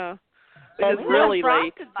birthday. Yeah, it was really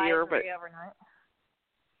late here, but overnight.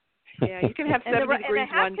 Yeah, you can have 70 degrees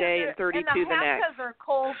one day and 32 the next.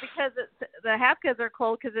 The Hapkas are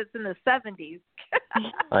cold because it's in the 70s.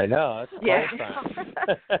 I know. That's cold.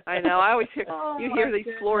 I know. I always hear hear these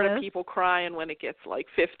Florida people crying when it gets like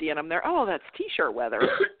 50, and I'm there. Oh, that's t-shirt weather.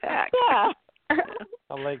 Heck. Yeah.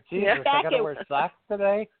 I'm like, Jesus, I gotta wear socks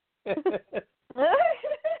today.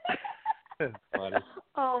 Funny.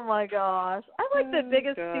 Oh my gosh! I like the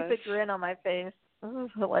biggest stupid grin on my face. This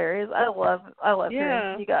is hilarious. I love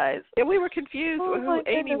hearing you guys. Yeah, we were confused who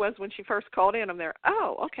Amy was when she first called in. I'm there.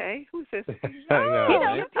 Oh, okay. Who's this? I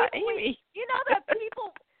know. Amy.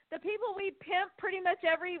 The people we pimp pretty much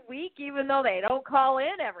every week, even though they don't call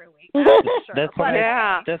in every week. That's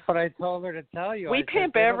what I told her to tell you. We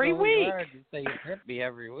pimp every week. You say you pimp me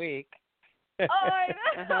every week. Oh,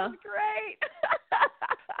 that's great.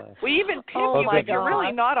 We even pimp you, but you're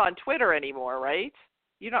really not on Twitter anymore, right?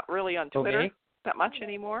 You're not really on Twitter that much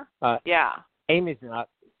anymore. Yeah. Amy's not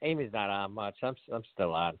on much. I'm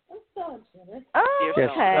still on. I'm still on Twitter. Oh,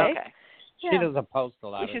 okay. She doesn't post a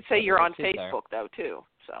lot. You should say you're on Facebook though too.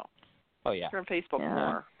 So. Oh yeah. You're on Facebook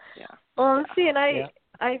more. Yeah. Well, see, and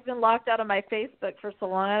I've been locked out of my Facebook for so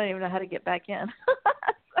long. I don't even know how to get back in.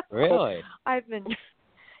 Really? I've been.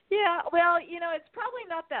 Yeah. Well, it's probably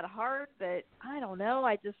not that hard, but I don't know.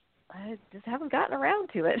 I just haven't gotten around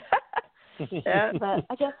to it. Yeah, but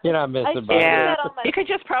I guess you're not missing much. Yeah. You could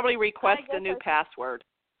just probably request a new password.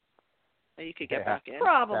 And you could get back in.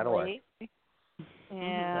 Probably.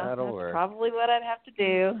 Yeah, that'll that's work. probably what I'd have to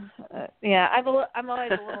do. I'm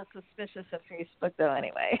always a little suspicious of Facebook, though.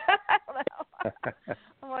 Anyway, I don't know.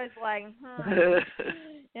 I'm always like,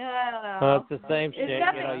 yeah, I don't know. Well, it's the same shit.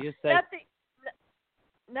 You say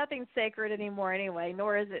nothing's sacred anymore, anyway.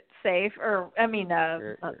 Nor is it safe,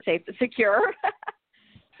 not safe, but secure.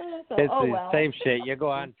 It's the same shit. You go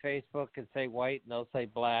on Facebook and say white, and they'll say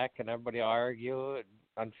black, and everybody argue and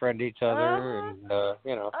unfriend each other, and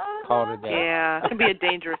call it a day. Yeah, it can be a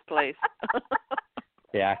dangerous place.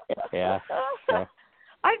 Yeah. So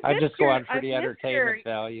I just go on for the entertainment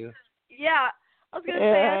value. Yeah, I was gonna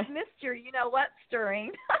say I've missed your, what,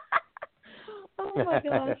 stirring. Oh my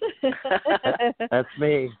gosh. That's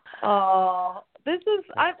me. Oh. This is,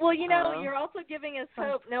 you're also giving us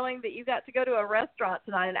hope knowing that you got to go to a restaurant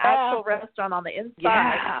tonight, an actual restaurant on the inside.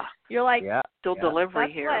 Yeah. You're like, still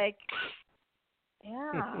delivery here. Like,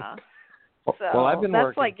 yeah. Well, I've been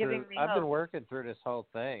working. Like giving me I've been working through this whole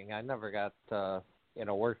thing. I never got,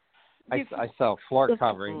 work. I sell floor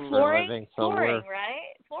covering for a living. So flooring,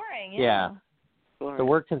 right? Flooring, yeah. So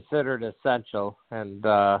we're considered essential, and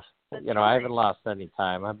you know, I haven't lost any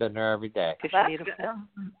time. I've been there every day. That's good.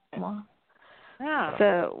 Well, yeah.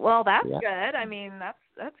 So, well, that's good. I mean,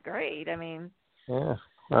 that's great. I mean. Yeah.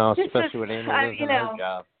 Well, especially with Amy losing her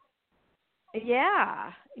job.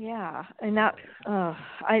 Yeah, and that,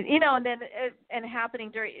 and then and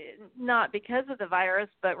happening during, not because of the virus,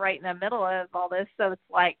 but right in the middle of all this. So it's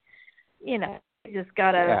like, you just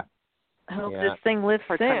gotta hope this thing lifts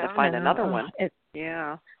soon. Time to find another one.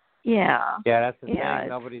 Yeah, that's the thing.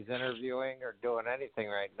 Nobody's interviewing or doing anything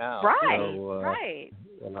right now. Right, so, right.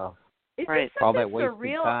 You know, it's just such all that a wasted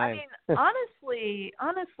surreal. time. I mean,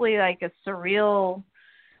 honestly, like a surreal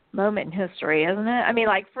moment in history, isn't it? I mean,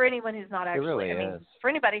 like for anyone who's not actually, really I mean, for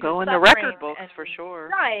anybody who's go in the suffering record books and for sure,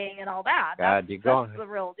 dying and all that. God, that's the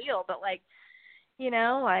real deal. But like,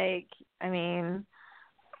 like, I mean,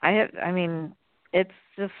 it's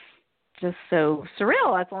just so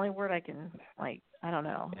surreal. That's the only word I can, like, I don't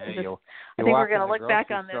know. Yeah, I think we're gonna look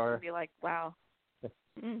back on this and be like, wow.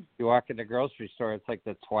 You walk in the grocery store, it's like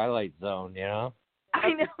the Twilight Zone, you know? I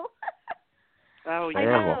know. Oh, yeah.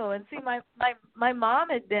 I know. And see, my mom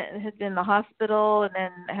had been in the hospital and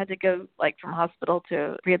then had to go like from hospital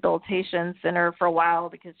to rehabilitation center for a while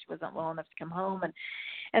because she wasn't well enough to come home,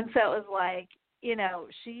 and so it was like,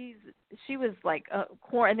 she was like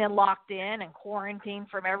and then locked in and quarantined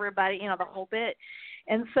from everybody, the whole bit.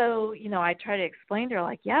 And so, I try to explain to her,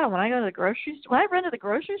 like, when I go to the grocery store, when I run to the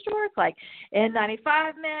grocery store, it's like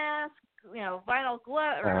N95 mask, vinyl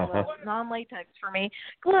glove or non-latex for me,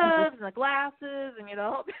 gloves and the glasses, and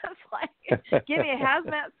it's like, give me a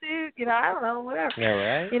hazmat suit, I don't know, whatever,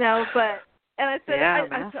 yeah, right, but. And I said,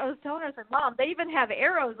 I was telling her, I said, Mom, they even have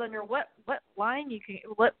arrows under what line you can,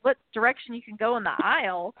 what direction you can go in the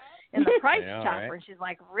aisle in the price chopper. Right. And she's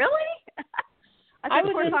like, really? I said,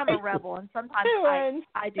 of course, I'm a rebel, and sometimes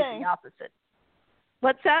I do the opposite.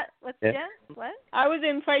 What's that? What's Jen? What? I was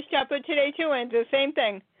in Price Chopper today, too, and the same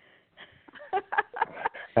thing.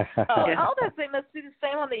 They must be the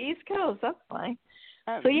same on the East Coast. That's fine.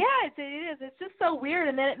 So, it is. It's just so weird.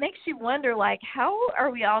 And then it makes you wonder, like, how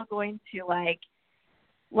are we all going to, like,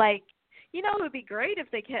 it would be great if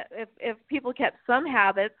they kept, if people kept some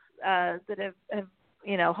habits that have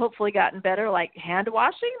hopefully gotten better, like hand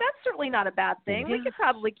washing. That's certainly not a bad thing. We could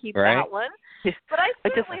probably keep that one. But I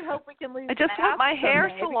certainly hope we can lose. I just want my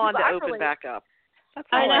hair salon to open back up. That's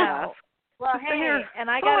all I ask. Well, hey, and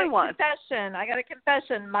I got a confession. I got a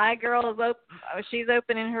confession. My girl is she's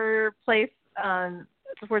opening her place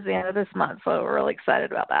towards the end of this month, so we're really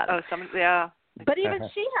excited about that. Oh, But even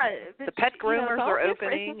she has the pet groomers are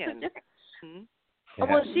opening, and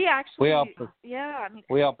well, she actually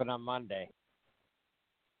we open on Monday.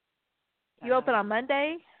 You open on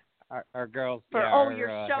Monday? Our girls, your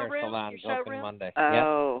hair showroom, salon's open Monday.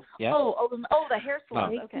 Oh, yeah. The hair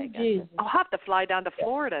salon. Oh. Okay, gotcha. I'll have to fly down to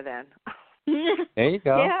Florida then. There you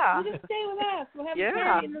go. Yeah. You just stay with us. We'll have a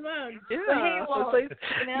party in the mug.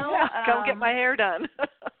 Yeah. Come get my hair done.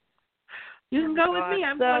 You can go with me.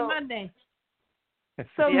 I'm going Monday.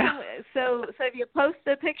 So if you post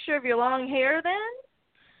a picture of your long hair, then?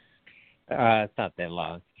 It's not that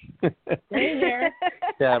long. Gray hair.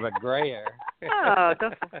 Yeah, but gray hair. Oh,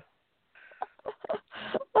 that's...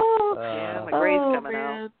 my gray's coming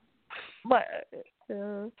out.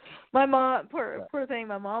 My mom, poor thing,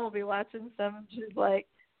 my mom will be watching some, and she's like,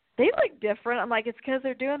 they look different. I'm like, it's because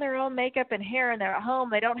they're doing their own makeup and hair, and they're at home.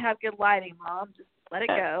 They don't have good lighting, Mom. Just let it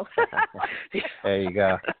go. There you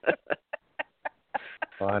go.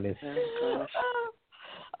 Funny.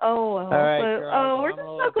 Oh, well. All right, we're just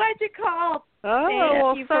so glad you called. Oh,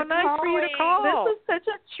 well, so nice for you to call. This is such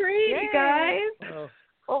a treat, you guys.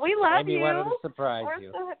 Well, we love Amy you. wanted to surprise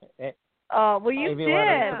you. Oh, well, you Amy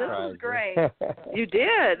did. This was great. You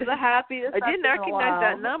did. The happiest. I didn't recognize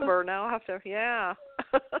that number. Now I'll have to,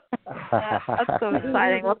 That's so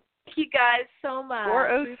exciting. Well, thank you guys so much.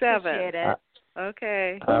 407. We appreciate it.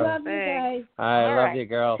 Okay. We love you guys. I love you,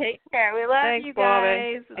 girls. Take care. We love you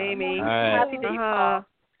guys. Bobby. Amy. All right. Happy that you called.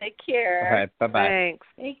 Take care. All right. Bye-bye. Thanks.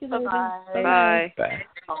 Thank you, Bye-bye. Bye. Bye.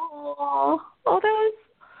 Oh, that was...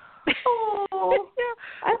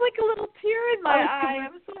 I have like a little tear in my eye.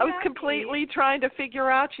 I was completely trying to figure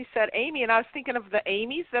out. She said Amy, and I was thinking of the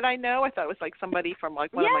Amys that I know. I thought it was like somebody from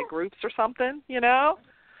like one of my groups or something,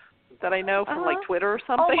 that I know from like Twitter or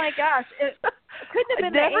something. Oh my gosh, it couldn't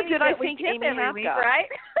have been never the did I think Amy every week, Haskell. right?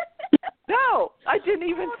 No, I didn't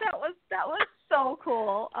even. Oh, that was so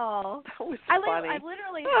cool. Oh, that was funny. I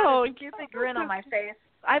literally had a stupid grin on my face.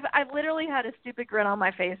 I've literally had a stupid grin on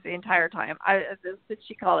my face the entire time. Since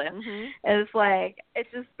she called in, and it's like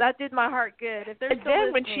that did my heart good. If there's and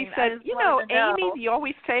then when she said, Amy, you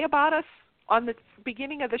always say about us on the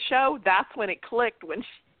beginning of the show, that's when it clicked. When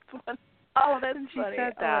funny. Oh, that's when she funny.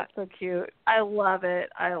 said Oh, that. that's so cute. I love it.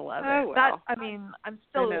 I'm well.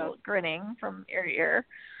 still grinning from ear to ear.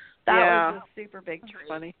 That was a super big treat.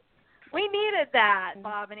 Funny. We needed that,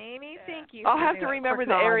 Bob and Amy. Thank you. I'll have to remember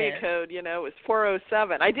the area code. You know, it's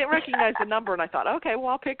 407. I didn't recognize the number, and I thought, okay, well,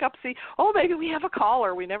 I'll pick up. See, maybe we have a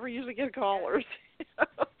caller. We never usually get callers.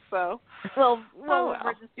 So. Well,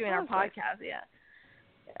 we're just doing our podcast, yeah.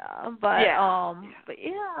 But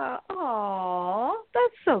yeah. Oh,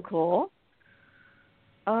 that's so cool.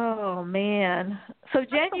 Oh man. So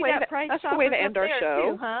Jen, you got price shoppers. That's the way to end our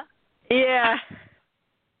show, too, huh? Yeah.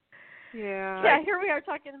 Yeah. Yeah. Here we are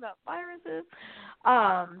talking about viruses.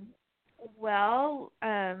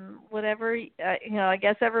 Whatever. I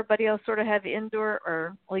guess everybody else sort of have indoor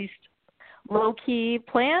or at least low key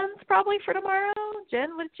plans probably for tomorrow.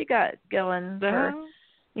 Jen, what you got going?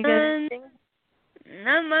 You got anything?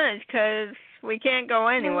 Not much, because we can't go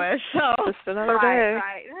anywhere, so. Just another day.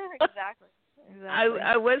 Right. Exactly.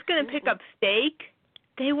 I was going to pick up steak.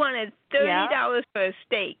 They wanted $30 for a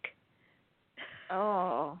steak.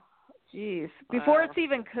 Oh, jeez. Before it's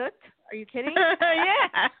even cooked? Are you kidding?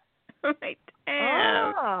 Yeah. I'm like,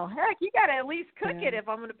 damn. Oh, heck, you got to at least cook it if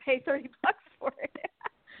I'm going to pay $30 for it.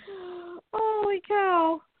 Holy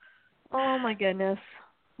cow. Oh, my goodness.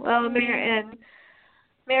 Well, Marianne,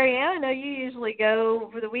 I know you usually go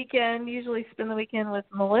over the weekend, spend the weekend with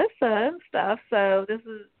Melissa and stuff, so this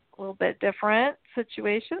is a little bit different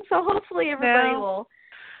situation. So hopefully everybody will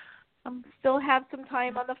still have some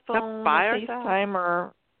time on the phone, FaceTime,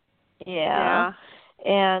 or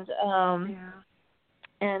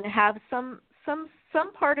and have some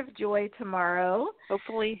part of joy tomorrow.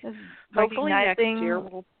 Hopefully next year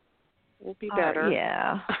we'll be better.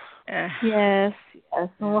 Yes. And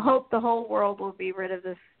we'll hope the whole world will be rid of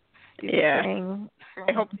this stupid thing.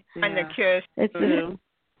 I hope they find the cure.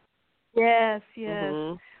 Yes.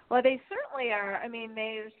 Mm-hmm. Well, they certainly are. I mean,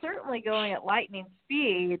 they're certainly going at lightning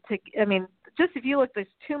speed. Just if you look,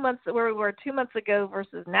 there's 2 months where we were 2 months ago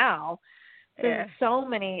versus now. There's so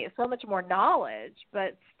much more knowledge,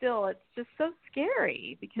 but still, it's just so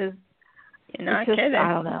scary because you're not kidding.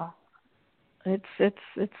 I don't know.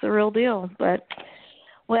 It's a real deal, but.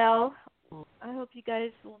 Well, I hope you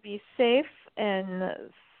guys will be safe and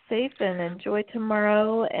enjoy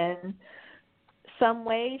tomorrow in some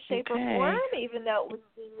way, shape, or form, even though it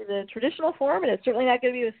wouldn't be the traditional form, and it's certainly not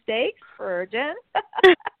going to be with steak for Jen.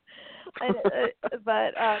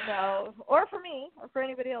 But no, or for me, or for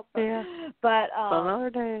anybody else. Yeah. But another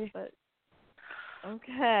day. But,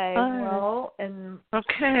 okay. Well, and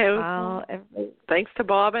thanks to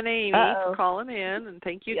Bob and Amy for calling in, and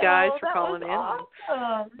thank you guys for calling in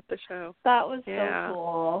at the show. That was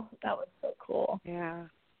so cool. Yeah.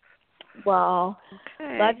 Well,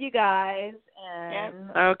 love you guys, and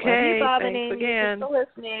love you, Bob and Amy, again for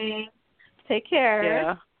listening. Take care.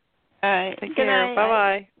 Yeah. All right. Take care.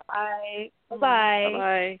 Bye-bye. Bye. Bye-bye.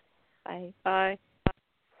 Bye. Bye. Bye.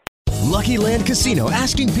 Lucky Land Casino,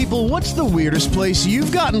 asking people, what's the weirdest place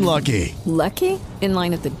you've gotten lucky? Lucky? In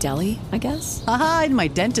line at the deli, I guess? Aha, in my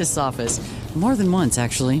dentist's office. More than once,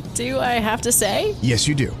 actually. Do I have to say? Yes,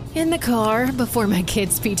 you do. In the car before my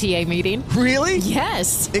kids' PTA meeting. Really?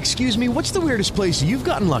 Yes. Excuse me, what's the weirdest place you've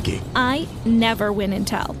gotten lucky? I never win and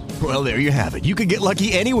tell. Well, there you have it. You can get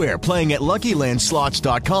lucky anywhere, playing at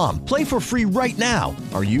LuckyLandSlots.com. Play for free right now.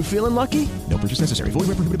 Are you feeling lucky? No purchase necessary. Void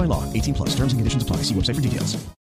where prohibited by law. 18+. Terms and conditions apply. See website for details.